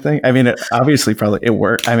put in the thing? I mean, obviously probably it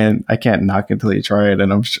worked. I mean, I can't knock it until you try it.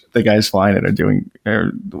 And I'm sure the guys flying it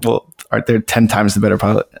they're 10 times the better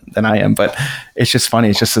pilot than I am, but it's just funny.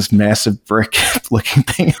 It's just this massive brick looking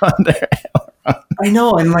thing on there. I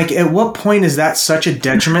know. And like, at what point is that such a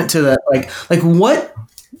detriment to the, like what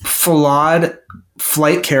flawed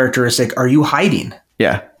flight characteristic are you hiding?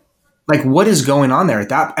 Yeah. Like what is going on there at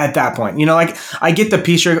that point? You know, like I get the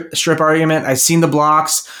pea strip argument. I've seen the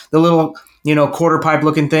blocks, the little, you know, quarter pipe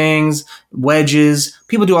looking things, wedges.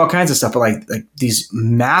 People do all kinds of stuff, but like these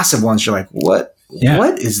massive ones, you're like, what? Yeah.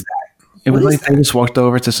 What is that? It was like they just walked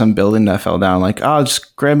over to some building that fell down. Like, oh,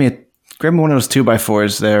 just grab me one of those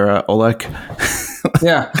 2x4s there, Oleg.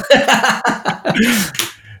 Yeah.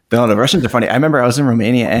 No, the Russians are funny. I remember I was in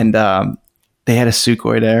Romania and they had a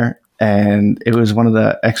Sukhoi there. And it was one of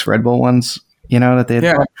the ex-Red Bull ones, you know, that they had.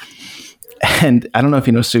 Yeah. And I don't know if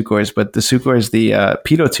you know Sukhois, but the Sukhois, the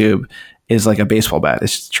pitot tube is like a baseball bat.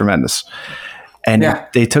 It's tremendous. And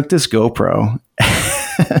they took this GoPro,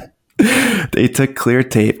 they took clear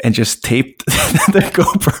tape and just taped the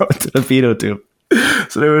GoPro to the pitot tube.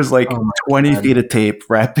 So there was like 20 feet of tape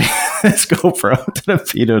wrapping this GoPro to the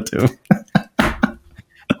pitot tube.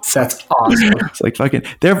 That's awesome. It's like fucking,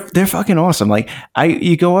 they're fucking awesome. Like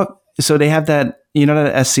you go up. So they have that, you know,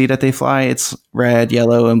 that SC that they fly. It's red,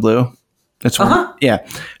 yellow, and blue. That's yeah.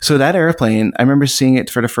 So that airplane, I remember seeing it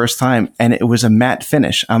for the first time, and it was a matte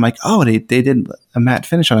finish. I'm like, oh, they did a matte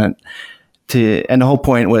finish on it. And the whole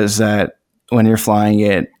point was that when you're flying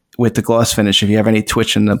it with the gloss finish, if you have any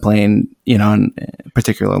twitch in the plane, you know, on a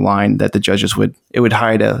particular line, that the judges would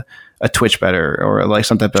hide a twitch better or like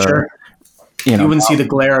some type of. Sure. You wouldn't see the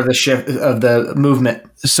glare of the shift of the movement.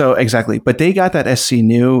 So exactly. But they got that SC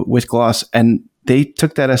new with gloss, and they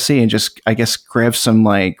took that SC and just, I guess, grabbed some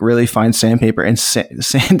like really fine sandpaper and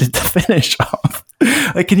sanded the finish off.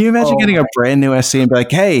 Like, can you imagine getting a brand new SC and be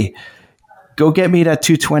like, hey, go get me that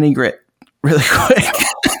 220 grit really quick?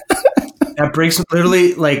 That breaks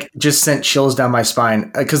literally like just sent chills down my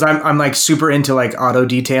spine because I'm like super into like auto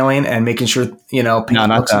detailing and making sure, you know, paint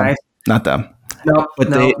looks nice. Not them. No, they're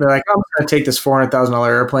like, I'm going to take this $400,000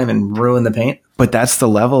 airplane and ruin the paint. But that's the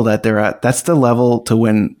level that they're at. That's the level to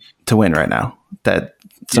win right now. That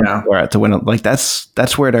we're at to win. Like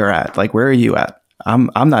that's where they're at. Like, where are you at? I'm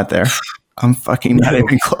not there. I'm fucking not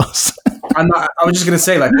even close. I'm not. I was just going to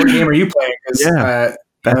say, like, what game are you playing?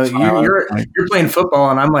 Because you're playing football,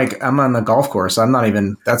 and I'm on the golf course. I'm not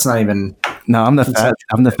even. That's not even. No, I'm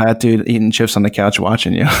the fat dude eating chips on the couch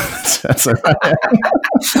watching you. That's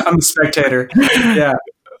I'm a spectator. Yeah.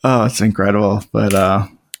 Oh, it's incredible. But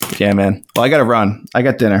yeah, man. Well, I got to run. I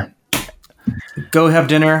got dinner. Go have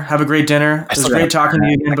dinner. Have a great dinner. It was great talking to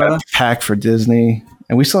you again, brother. Pack for Disney,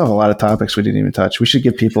 and we still have a lot of topics we didn't even touch. We should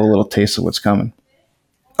give people a little taste of what's coming.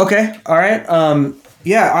 Okay. All right.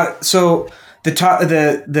 So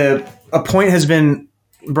a point has been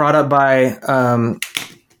brought up by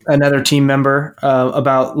another team member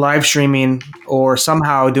about live streaming or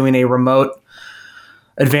somehow doing a remote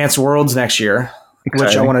Advanced Worlds next year.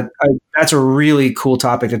 which that's a really cool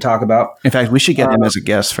topic to talk about. In fact, we should get him as a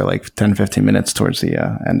guest for like 10, 15 minutes towards the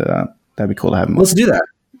end of that. That'd be cool to have him. Let's do that.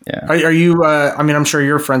 Yeah. Are you, I'm sure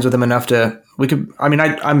you're friends with him enough I'm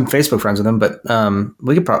Facebook friends with him, but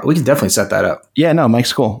we can definitely set that up. Yeah, no,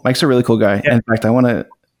 Mike's cool. Mike's a really cool guy. Yeah. In fact, I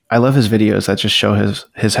love his videos that just show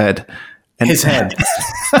his head. And his head.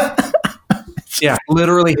 Yeah,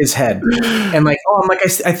 literally his head. And like,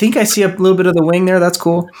 I think I see a little bit of the wing there. That's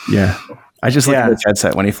cool. Yeah. I just look at his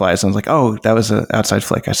headset when he flies. And I was like, oh, that was an outside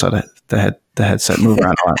flick. I saw the headset move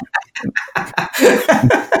around a lot.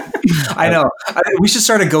 I know. We should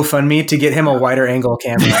start a GoFundMe to get him a wider angle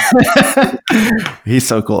camera. He's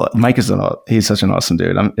so cool. Mike he's such an awesome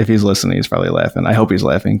dude. If he's listening, he's probably laughing. I hope he's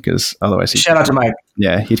laughing because otherwise shout out to Mike.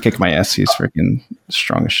 Yeah, he'd kick my ass. He's freaking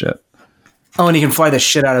strong as shit. Oh, and he can fly the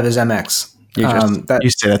shit out of his MX. You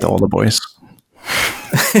say that to all the boys.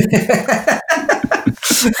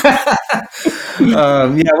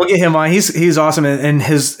 We'll get him on. He's awesome, and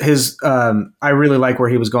his I really like where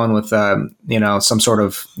he was going with some sort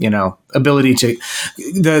of ability to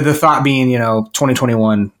the thought being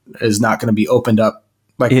 2021 is not going to be opened up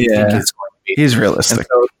like we think it's going to be. He's realistic.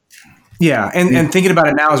 And thinking about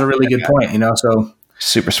it now is a really good point. So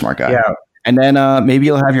super smart guy. Yeah, and then maybe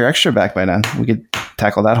you'll have your extra back by then. We could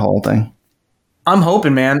tackle that whole thing. I'm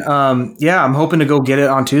hoping, man. I'm hoping to go get it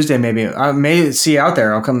on Tuesday. Maybe I may see you out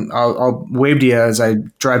there. I'll come. I'll wave to you as I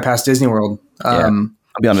drive past Disney World. I'll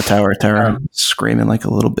be on the tower, screaming like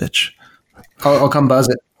a little bitch. I'll come buzz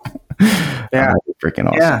it. Yeah, freaking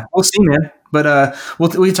awesome. Yeah, we'll see, man. But we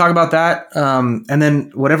can talk about that, and then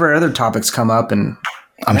whatever other topics come up, and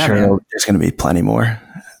I'm sure there's going to be plenty more.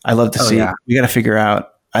 I love to see. Yeah. We got to figure out.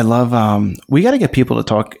 I love, we got to get people to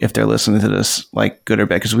talk if they're listening to this, like good or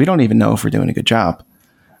bad, because we don't even know if we're doing a good job.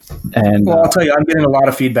 And I'll tell you, I'm getting a lot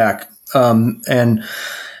of feedback, and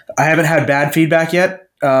I haven't had bad feedback yet.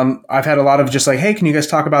 I've had a lot of just like, hey, can you guys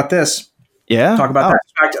talk about this? Yeah. Talk about that.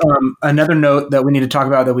 In fact, another note that we need to talk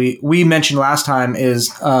about that we mentioned last time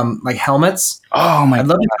is like helmets. Oh my! I'd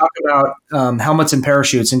love to talk about helmets and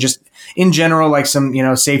parachutes and just in general, like some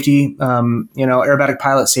safety, aerobatic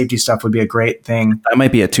pilot safety stuff would be a great thing. That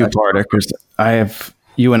might be a two-parter because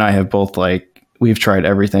you and I have both we've tried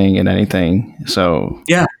everything and anything. So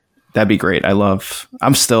yeah, that'd be great. It's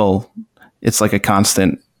like a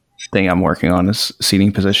constant thing I'm working on is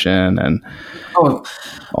seating position and all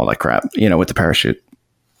that crap, with the parachute.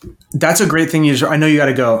 That's a great thing. I know you got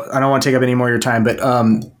to go. I don't want to take up any more of your time, but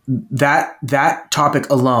that topic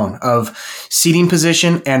alone of seating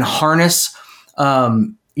position and harness,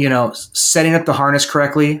 setting up the harness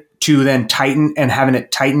correctly to then tighten and having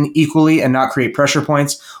it tighten equally and not create pressure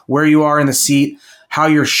points, where you are in the seat, how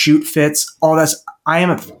your chute fits, all that's. I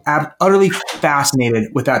am utterly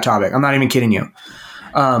fascinated with that topic. I'm not even kidding you.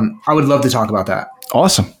 I would love to talk about that.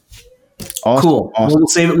 Awesome. Cool. Awesome. We'll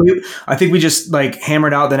save it. I think we just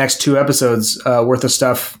hammered out the next 2 episodes worth of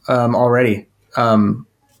stuff already, or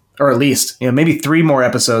at least maybe 3 more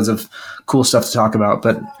episodes of cool stuff to talk about.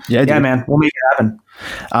 But yeah, man, we'll make it happen.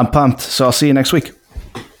 I'm pumped. So I'll see you next week.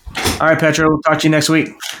 All right, Petro. We'll talk to you next week.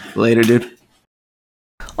 Later, dude.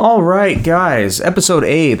 All right, guys. Episode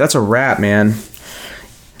 8. That's a wrap, man.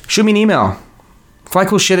 Shoot me an email.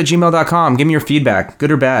 flycoolshit@gmail.com. Give me your feedback,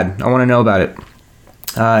 good or bad. I want to know about it.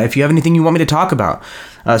 If you have anything you want me to talk about.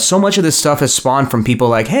 So much of this stuff has spawned from people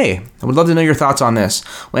like, hey, I would love to know your thoughts on this.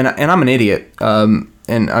 And I'm an idiot. And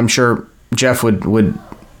I'm sure Jeff would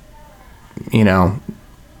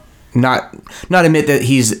not admit that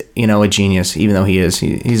he's, a genius, even though he is.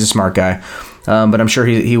 He's a smart guy. But I'm sure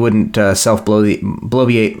he wouldn't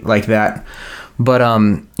self-bloviate like that. But,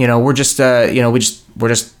 we're just, we're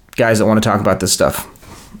just guys that want to talk about this stuff.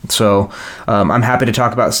 So I'm happy to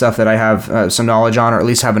talk about stuff that I have some knowledge on, or at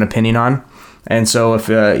least have an opinion on. And so if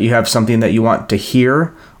you have something that you want to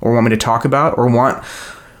hear or want me to talk about, or want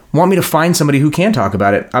me to find somebody who can talk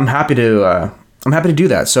about it, I'm happy to do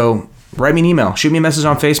that. So write me an email, shoot me a message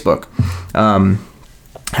on Facebook.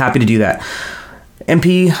 Happy to do that.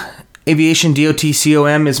 MP Aviation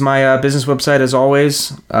 .com is my business website, as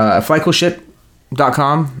always.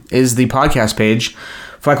 flycoolshit.com is the podcast page.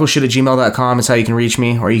 flycoolshit@gmail.com is how you can reach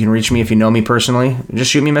me, or you can reach me if you know me personally.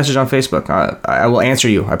 Just shoot me a message on Facebook. I will answer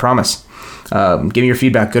you, I promise. Give me your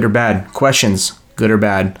feedback, good or bad. Questions, good or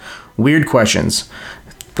bad. Weird questions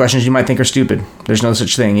you might think are stupid. There's no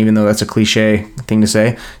such thing, even though that's a cliche thing to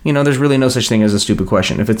say. There's really no such thing as a stupid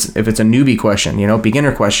question. If it's a newbie question,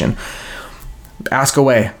 beginner question, ask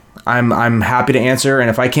away. I'm happy to answer, and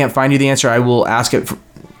if I can't find you the answer, I will ask it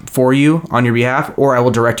for you on your behalf, or I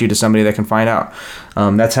will direct you to somebody that can find out.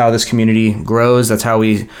 That's how this community grows. That's how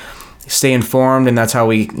we stay informed, and that's how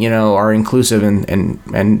we, are inclusive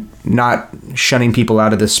and not shunning people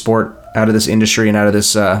out of this sport, out of this industry, and out of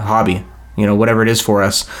this hobby. Whatever it is for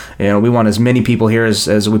us, we want as many people here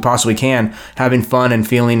as we possibly can, having fun and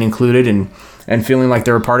feeling included and feeling like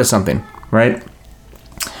they're a part of something, right?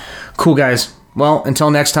 Cool, guys. Well, until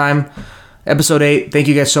next time, episode 8. Thank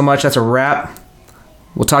you guys so much. That's a wrap.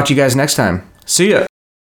 We'll talk to you guys next time. See ya.